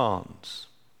the commands.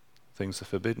 Things are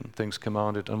forbidden, things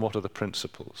commanded, and what are the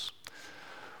principles?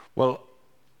 Well,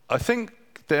 I think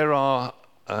there are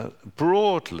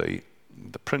broadly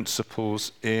the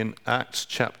principles in Acts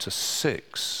chapter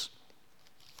 6,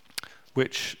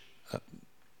 which,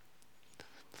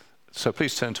 so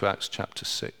please turn to Acts chapter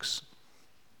 6.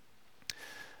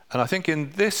 And I think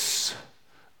in this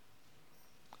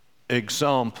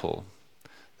example,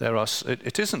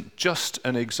 it isn't just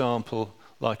an example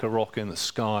like a rock in the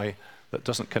sky that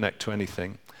doesn't connect to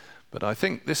anything. But I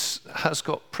think this has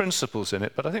got principles in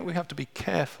it, but I think we have to be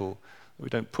careful that we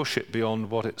don't push it beyond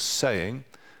what it's saying,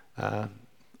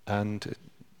 and it's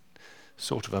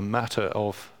sort of a matter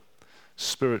of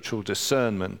spiritual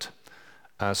discernment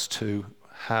as to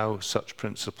how such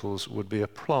principles would be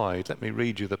applied. Let me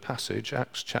read you the passage,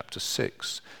 Acts chapter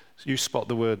 6. You spot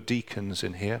the word deacons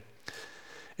in here.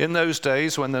 In those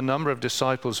days when the number of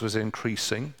disciples was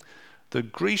increasing, the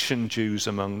Grecian Jews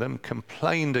among them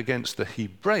complained against the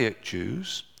Hebraic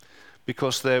Jews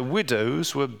because their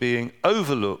widows were being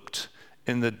overlooked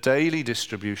in the daily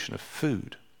distribution of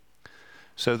food.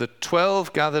 So the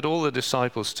 12 gathered all the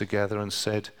disciples together and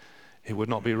said, it would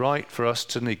not be right for us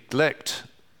to neglect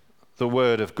the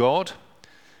word of God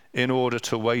in order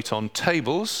to wait on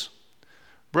tables.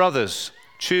 Brothers,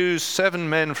 choose 7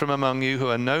 men from among you who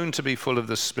are known to be full of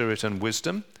the Spirit and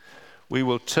wisdom. we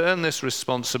will turn this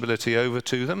responsibility over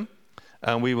to them,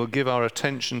 and we will give our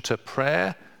attention to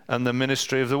prayer and the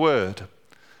ministry of the word.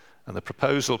 And the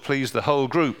proposal pleased the whole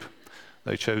group.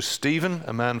 They chose Stephen,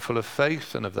 a man full of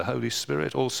faith and of the Holy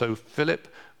Spirit, also Philip,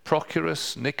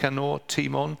 Prochorus, Nicanor,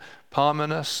 Timon,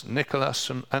 Parmenas, Nicholas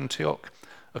from Antioch,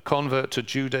 a convert to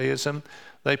Judaism.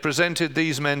 They presented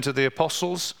these men to the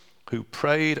apostles, who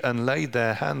prayed and laid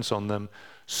their hands on them.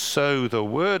 So the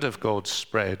word of God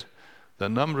spread. The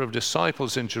number of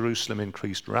disciples in Jerusalem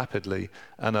increased rapidly,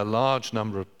 and a large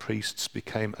number of priests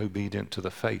became obedient to the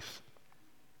faith.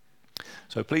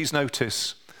 So please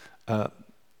notice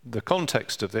the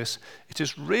context of this. It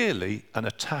is really an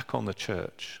attack on the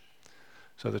church.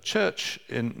 So the church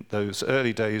in those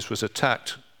early days was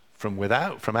attacked from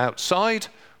without, from outside,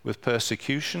 with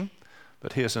persecution,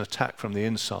 but here's an attack from the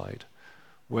inside,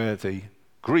 where the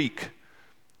Greek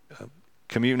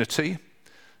community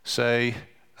say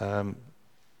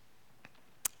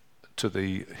to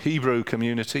the Hebrew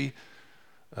community,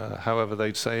 however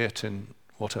they'd say it, in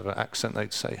whatever accent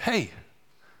they'd say, hey,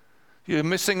 you're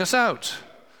missing us out.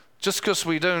 Just because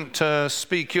we don't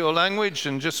speak your language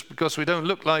and just because we don't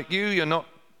look like you, you're not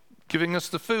giving us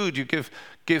the food. You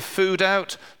give food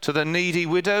out to the needy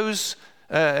widows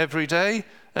every day,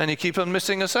 and you keep on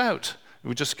missing us out.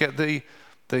 We just get the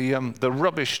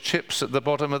rubbish chips at the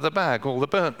bottom of the bag, all the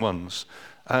burnt ones.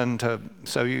 And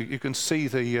so you can see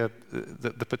the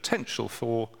potential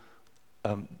for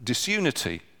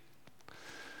disunity.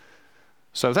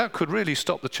 So that could really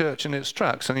stop the church in its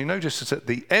tracks. And you notice it's at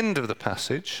the end of the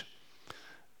passage.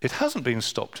 It hasn't been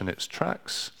stopped in its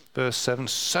tracks. Verse 7,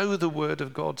 so the word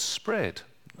of God spread.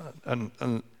 And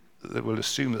we'll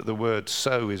assume that the word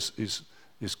so is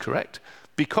correct.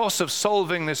 Because of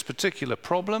solving this particular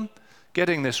problem,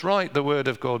 getting this right, the word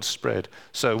of God spread.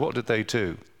 So what did they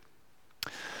do?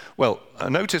 Well,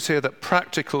 notice here that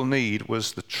practical need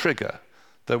was the trigger.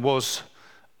 There was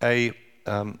a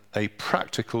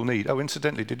practical need. Oh,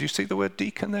 incidentally, did you see the word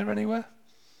deacon there anywhere?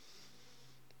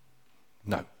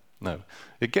 No.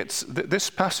 This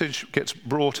passage gets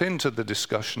brought into the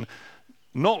discussion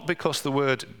not because the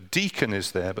word deacon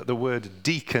is there, but the word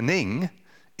deaconing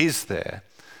is there.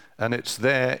 And it's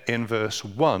there in verse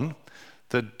 1,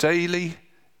 the daily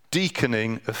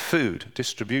deaconing of food,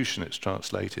 distribution it's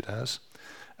translated as.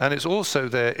 And it's also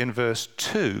there in verse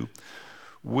 2,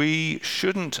 we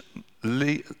shouldn't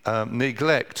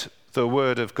neglect the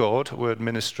word of God. Word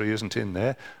ministry isn't in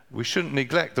there. We shouldn't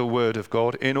neglect the word of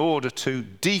God in order to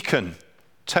deacon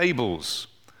tables.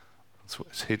 That's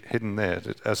what's hidden there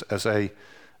as a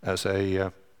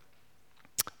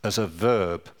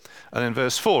verb. And in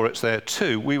verse 4, it's there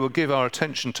too. We will give our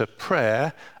attention to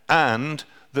prayer and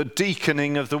the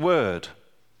deaconing of the word.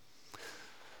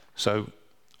 So,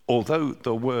 although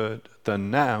the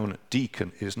noun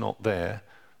deacon is not there,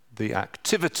 the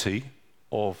activity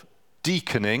of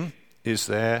deaconing is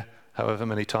there, however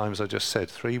many times I just said.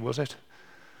 3, was it?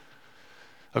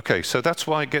 Okay, so that's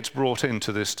why it gets brought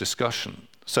into this discussion.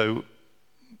 So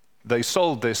they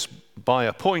solved this by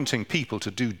appointing people to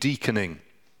do deaconing.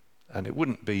 And it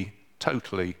wouldn't be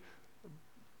totally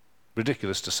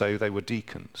ridiculous to say they were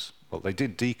deacons. Well, they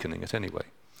did deaconing it anyway.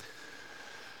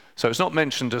 So it's not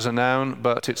mentioned as a noun,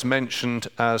 but it's mentioned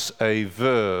as a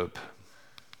verb.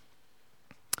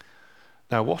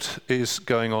 Now, what is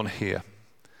going on here?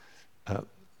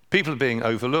 People are being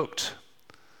overlooked.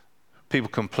 People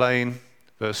complain.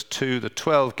 Verse 2, the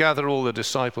 12 gather all the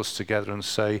disciples together and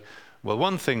say, well,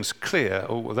 one thing's clear,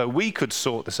 although we could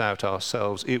sort this out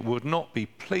ourselves, it would not be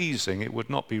pleasing, it would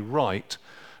not be right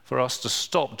for us to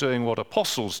stop doing what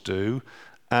apostles do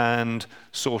and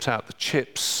sort out the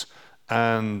chips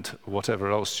and whatever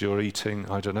else you're eating,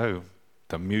 I don't know,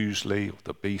 the muesli,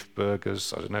 the beef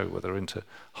burgers, I don't know whether they're into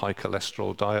high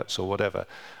cholesterol diets or whatever.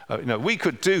 We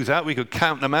could do that, we could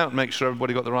count them out and make sure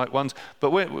everybody got the right ones,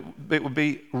 but it would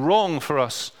be wrong for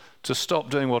us to stop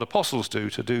doing what apostles do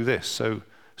to do this.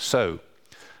 So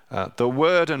the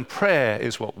word and prayer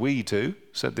is what we do,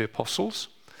 said the apostles,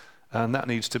 and that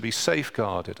needs to be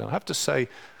safeguarded. And I have to say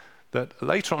that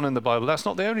later on in the Bible, that's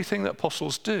not the only thing that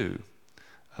apostles do.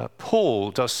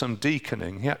 Paul does some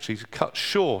deaconing. He actually cut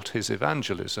short his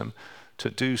evangelism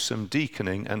to do some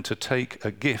deaconing and to take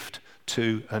a gift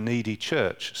to a needy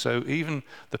church. So even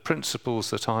the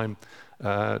principles that I'm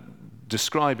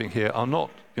describing here are not,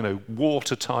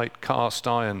 watertight cast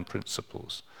iron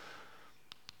principles.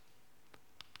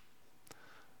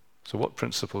 So what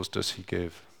principles does he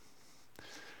give?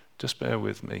 Just bear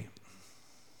with me.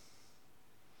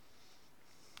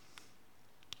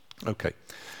 Okay.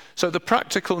 So the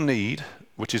practical need,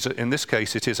 which is, in this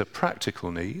case, it is a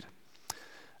practical need,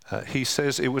 He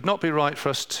says, it would not be right for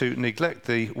us to neglect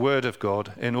the word of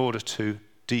God in order to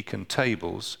deacon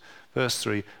tables. Verse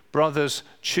 3, brothers,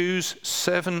 choose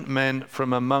 7 men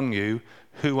from among you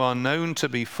who are known to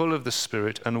be full of the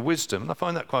Spirit and wisdom. And I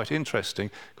find that quite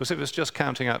interesting, because if it's just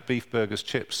counting out beef burgers,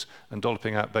 chips, and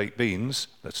dolloping out baked beans,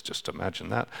 let's just imagine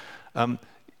that,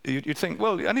 you'd think,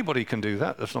 well, anybody can do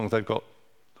that as long as they've got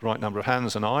the right number of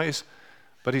hands and eyes.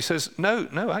 But he says, no,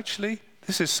 actually,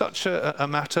 this is such a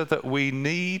matter that we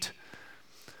need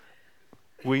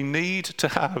to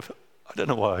have. I don't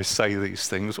know why I say these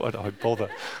things, why do I bother?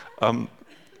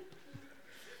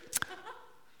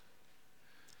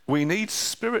 We need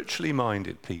spiritually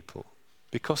minded people,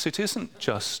 because it isn't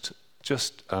just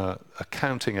a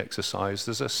counting exercise.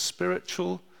 There's a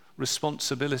spiritual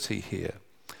responsibility here.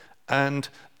 And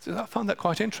I found that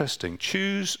quite interesting.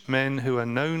 Choose men who are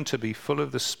known to be full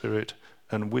of the Spirit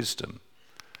and wisdom.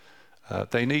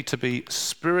 They need to be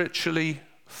spiritually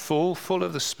full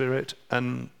of the Spirit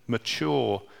and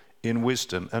mature in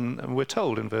wisdom. And we're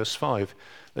told in verse 5,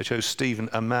 they chose Stephen,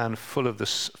 a man full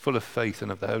of faith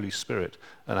and of the Holy Spirit.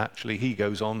 And actually he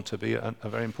goes on to be a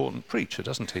very important preacher,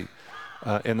 doesn't he,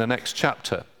 in the next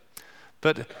chapter.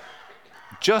 But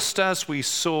just as we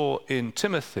saw in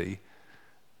Timothy,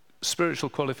 spiritual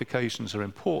qualifications are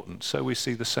important, so we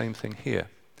see the same thing here.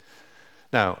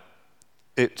 Now,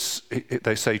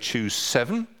 they say choose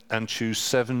 7 and choose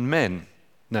 7 men.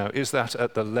 Now, is that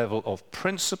at the level of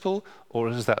principle, or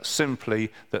is that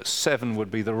simply that 7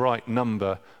 would be the right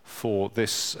number for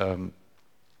this, the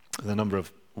number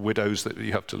of widows that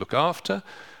you have to look after,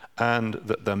 and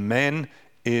that the men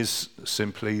is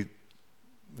simply,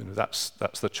 that's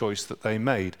the choice that they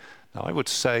made? Now, I would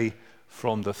say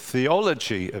from the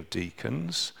theology of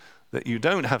deacons that you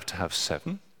don't have to have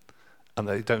 7, and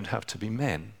they don't have to be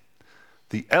men.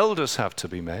 The elders have to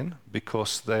be men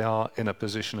because they are in a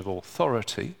position of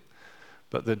authority,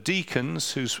 but the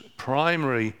deacons, whose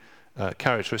primary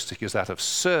characteristic is that of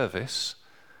service,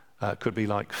 could be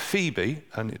like Phoebe,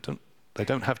 and they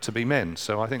don't have to be men.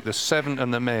 So I think the 7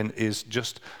 and the men is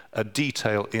just a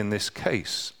detail in this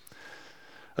case.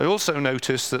 I also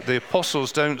notice that the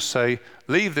apostles don't say,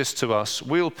 leave this to us,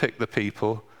 we'll pick the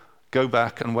people, go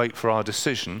back and wait for our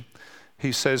decision.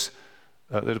 He says,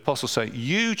 the apostles say,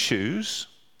 you choose,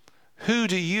 who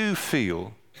do you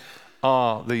feel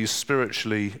are these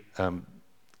spiritually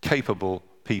capable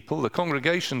people? The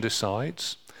congregation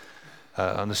decides,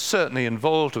 and is certainly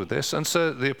involved with this, and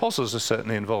so the apostles are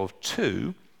certainly involved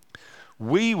too.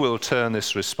 We will turn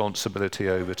this responsibility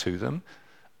over to them,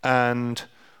 and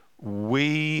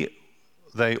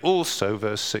they also,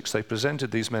 verse 6, they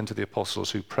presented these men to the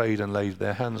apostles, who prayed and laid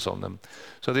their hands on them.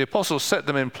 So the apostles set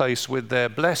them in place with their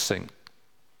blessing.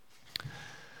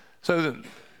 So,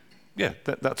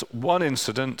 that's one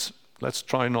incident. Let's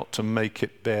try not to make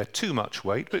it bear too much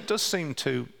weight, but it does seem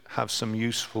to have some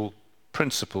useful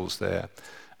principles there.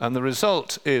 And the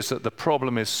result is that the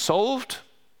problem is solved,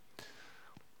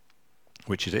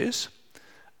 which it is,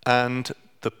 and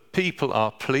the people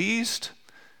are pleased.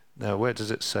 Now, where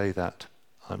does it say that?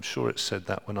 I'm sure it said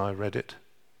that when I read it.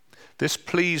 This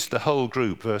pleased the whole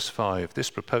group, verse 5.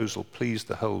 This proposal pleased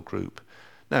the whole group.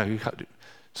 Now,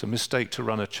 it's a mistake to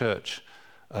run a church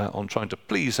on trying to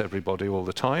please everybody all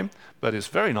the time, but it's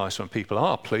very nice when people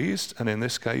are pleased, and in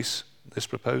this case, this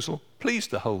proposal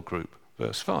pleased the whole group,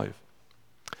 verse 5.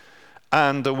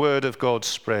 And the word of God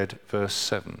spread, verse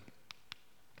 7.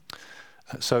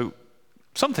 So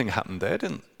something happened there,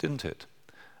 didn't it?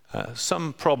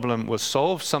 Some problem was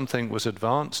solved, something was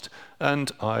advanced,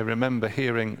 and I remember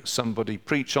hearing somebody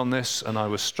preach on this, and I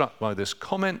was struck by this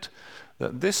comment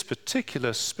that this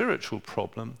particular spiritual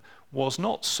problem was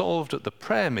not solved at the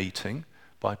prayer meeting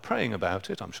by praying about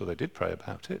it. I'm sure they did pray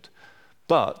about it,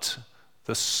 but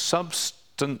the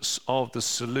substance of the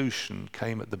solution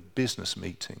came at the business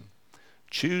meeting.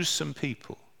 Choose some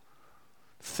people,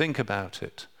 think about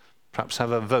it, perhaps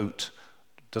have a vote.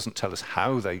 It doesn't tell us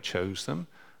how they chose them.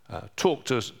 Talk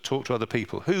to other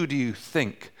people. Who do you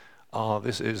think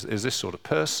is this sort of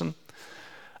person?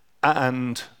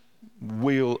 And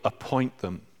we'll appoint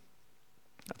them.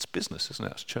 That's business, isn't it?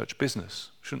 That's church business.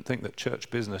 We shouldn't think that church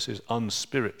business is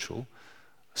unspiritual.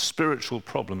 Spiritual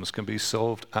problems can be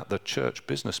solved at the church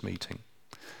business meeting.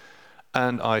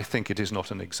 And I think it is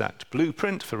not an exact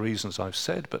blueprint for reasons I've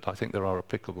said, but I think there are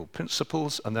applicable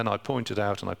principles. And then I pointed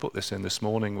out, and I put this in this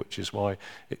morning, which is why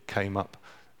it came up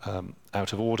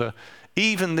out of order.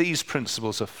 Even these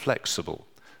principles are flexible,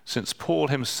 since Paul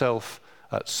himself,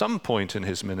 at some point in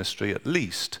his ministry at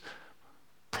least,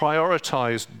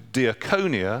 prioritized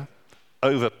diaconia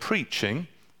over preaching.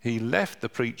 He left the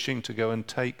preaching to go and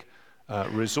take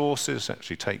resources,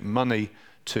 actually take money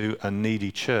to a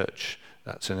needy church.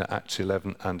 That's in Acts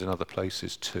 11 and in other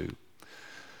places too.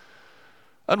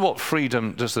 And what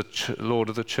freedom does the Lord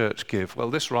of the church give? Well,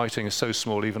 this writing is so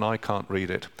small, even I can't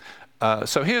read it.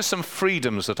 So here's some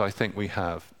freedoms that I think we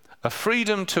have. A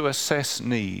freedom to assess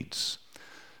needs.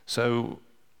 So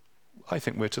I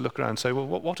think we're to look around and say, well,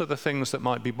 what are the things that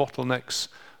might be bottlenecks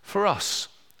for us?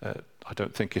 I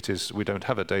don't think it is, we don't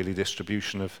have a daily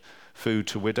distribution of food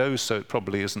to widows, so it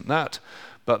probably isn't that.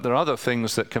 But there are other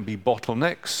things that can be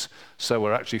bottlenecks, so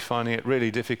we're actually finding it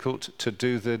really difficult to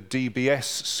do the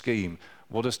DBS scheme.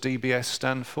 What does DBS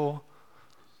stand for?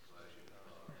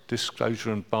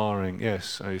 Disclosure and barring,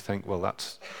 yes. And you think, well,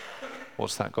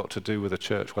 what's that got to do with the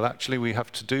church? Well, actually, we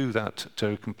have to do that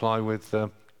to comply with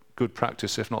good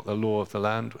practice, if not the law of the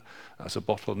land. That's a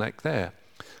bottleneck there.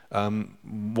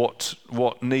 What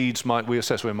needs might we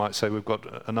assess? We might say we've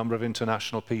got a number of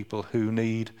international people who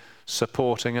need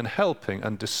supporting and helping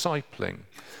and discipling.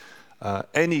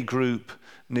 Any group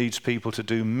needs people to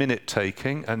do minute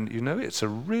taking, and you know it's a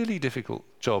really difficult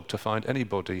job to find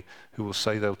anybody who will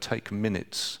say they'll take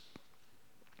minutes.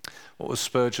 What was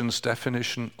Spurgeon's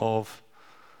definition of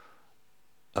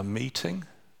a meeting?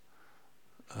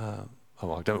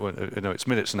 I don't want. No, it's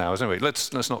minutes and hours. Anyway,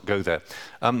 let's not go there.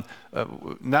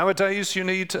 Nowadays, you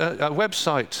need a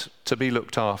website to be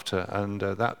looked after, and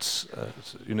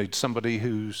you need somebody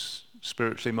who's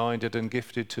spiritually minded and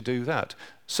gifted to do that.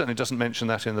 Certainly doesn't mention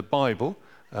that in the Bible.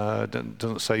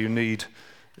 Doesn't say you need.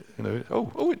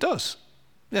 Oh, it does.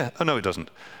 Yeah. Oh no, it doesn't.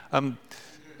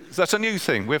 That's a new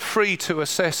thing. We're free to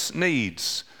assess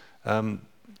needs,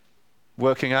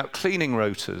 working out cleaning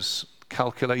rotas,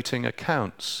 calculating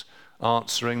accounts,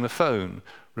 answering the phone,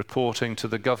 reporting to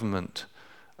the government.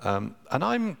 And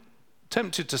I'm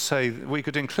tempted to say that we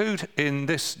could include in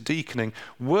this deaconing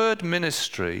word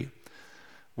ministry,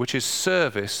 which is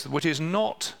service, which is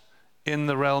not in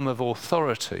the realm of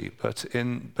authority, but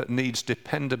needs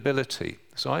dependability.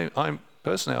 So I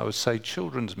personally, I would say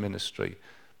children's ministry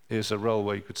is a role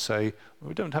where you could say,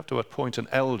 we don't have to appoint an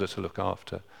elder to look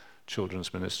after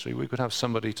children's ministry. We could have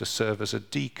somebody to serve as a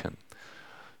deacon,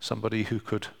 somebody who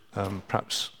could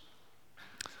perhaps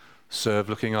serve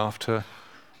looking after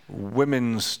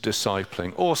women's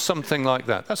discipling or something like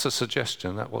that. That's a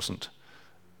suggestion. That wasn't.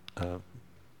 That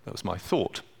was my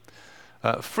thought.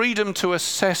 Freedom to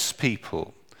assess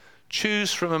people.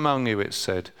 Choose from among you, it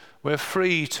said. We're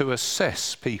free to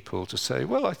assess people, to say,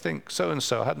 well, I think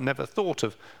so-and-so. I had never thought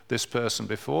of this person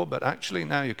before, but actually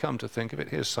now you come to think of it,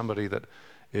 here's somebody that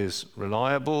is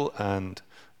reliable and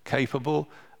capable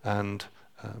and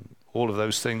all of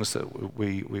those things that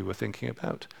we were thinking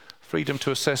about. Freedom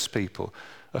to assess people.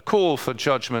 A call for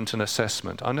judgment and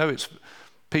assessment. I know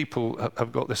people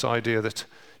have got this idea that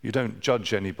you don't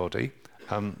judge anybody.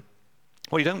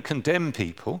 Well, you don't condemn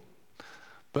people,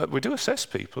 but we do assess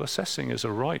people. Assessing is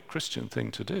a right Christian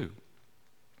thing to do.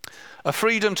 A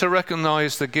freedom to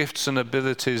recognize the gifts and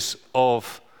abilities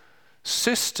of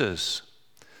sisters.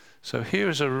 So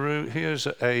here's a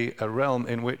realm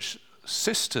in which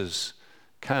sisters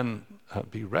can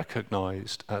be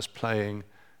recognized as playing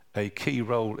a key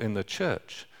role in the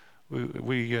church.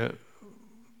 There's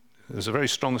a very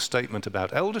strong statement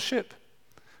about eldership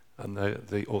and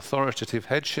the authoritative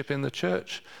headship in the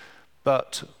church,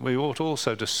 but we ought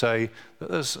also to say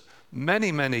that there's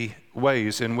many, many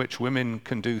ways in which women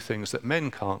can do things that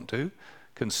men can't do,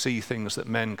 can see things that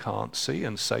men can't see,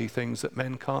 and say things that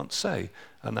men can't say.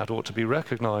 And that ought to be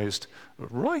recognized,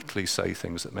 rightly say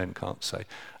things that men can't say.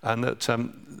 And that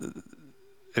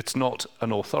it's not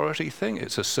an authority thing,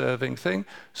 it's a serving thing.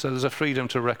 So there's a freedom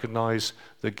to recognize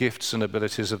the gifts and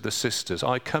abilities of the sisters.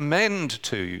 I commend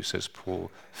to you, says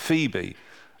Paul, Phoebe,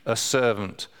 a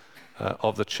servant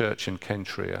of the church in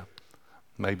Kentria.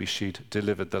 Maybe she'd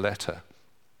delivered the letter.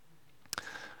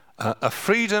 A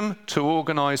freedom to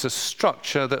organize a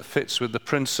structure that fits with the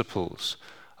principles.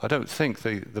 I don't think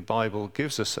the Bible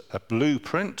gives us a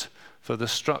blueprint for the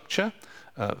structure.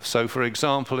 So, for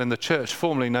example, in the church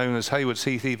formerly known as Haywards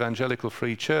Heath Evangelical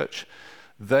Free Church,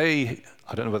 I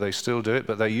don't know whether they still do it,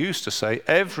 but they used to say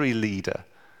every leader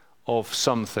of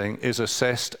something is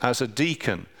assessed as a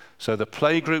deacon. So the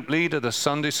playgroup leader, the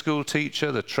Sunday school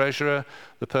teacher, the treasurer,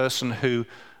 the person who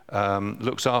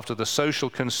looks after the social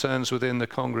concerns within the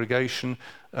congregation,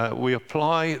 we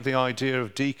apply the idea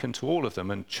of deacon to all of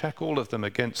them and check all of them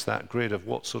against that grid of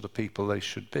what sort of people they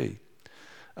should be.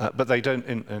 But they don't,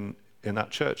 in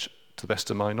that church, to the best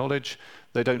of my knowledge,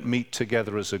 they don't meet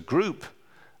together as a group.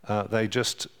 They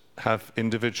just have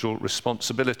individual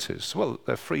responsibilities. Well,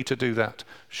 they're free to do that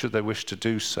should they wish to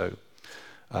do so.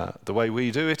 The way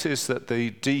we do it is that the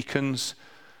deacons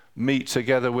meet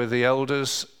together with the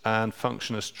elders and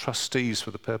function as trustees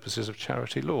for the purposes of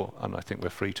charity law. And I think we're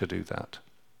free to do that.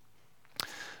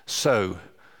 So,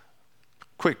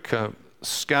 quick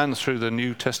scan through the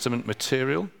New Testament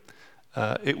material.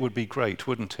 It would be great,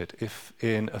 wouldn't it, if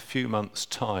in a few months'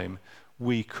 time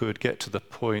we could get to the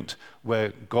point where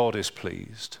God is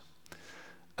pleased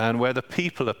and where the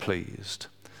people are pleased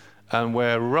and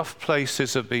where rough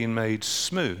places have been made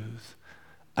smooth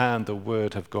and the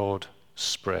word of God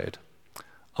spread.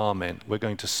 Amen. We're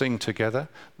going to sing together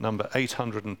number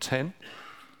 810.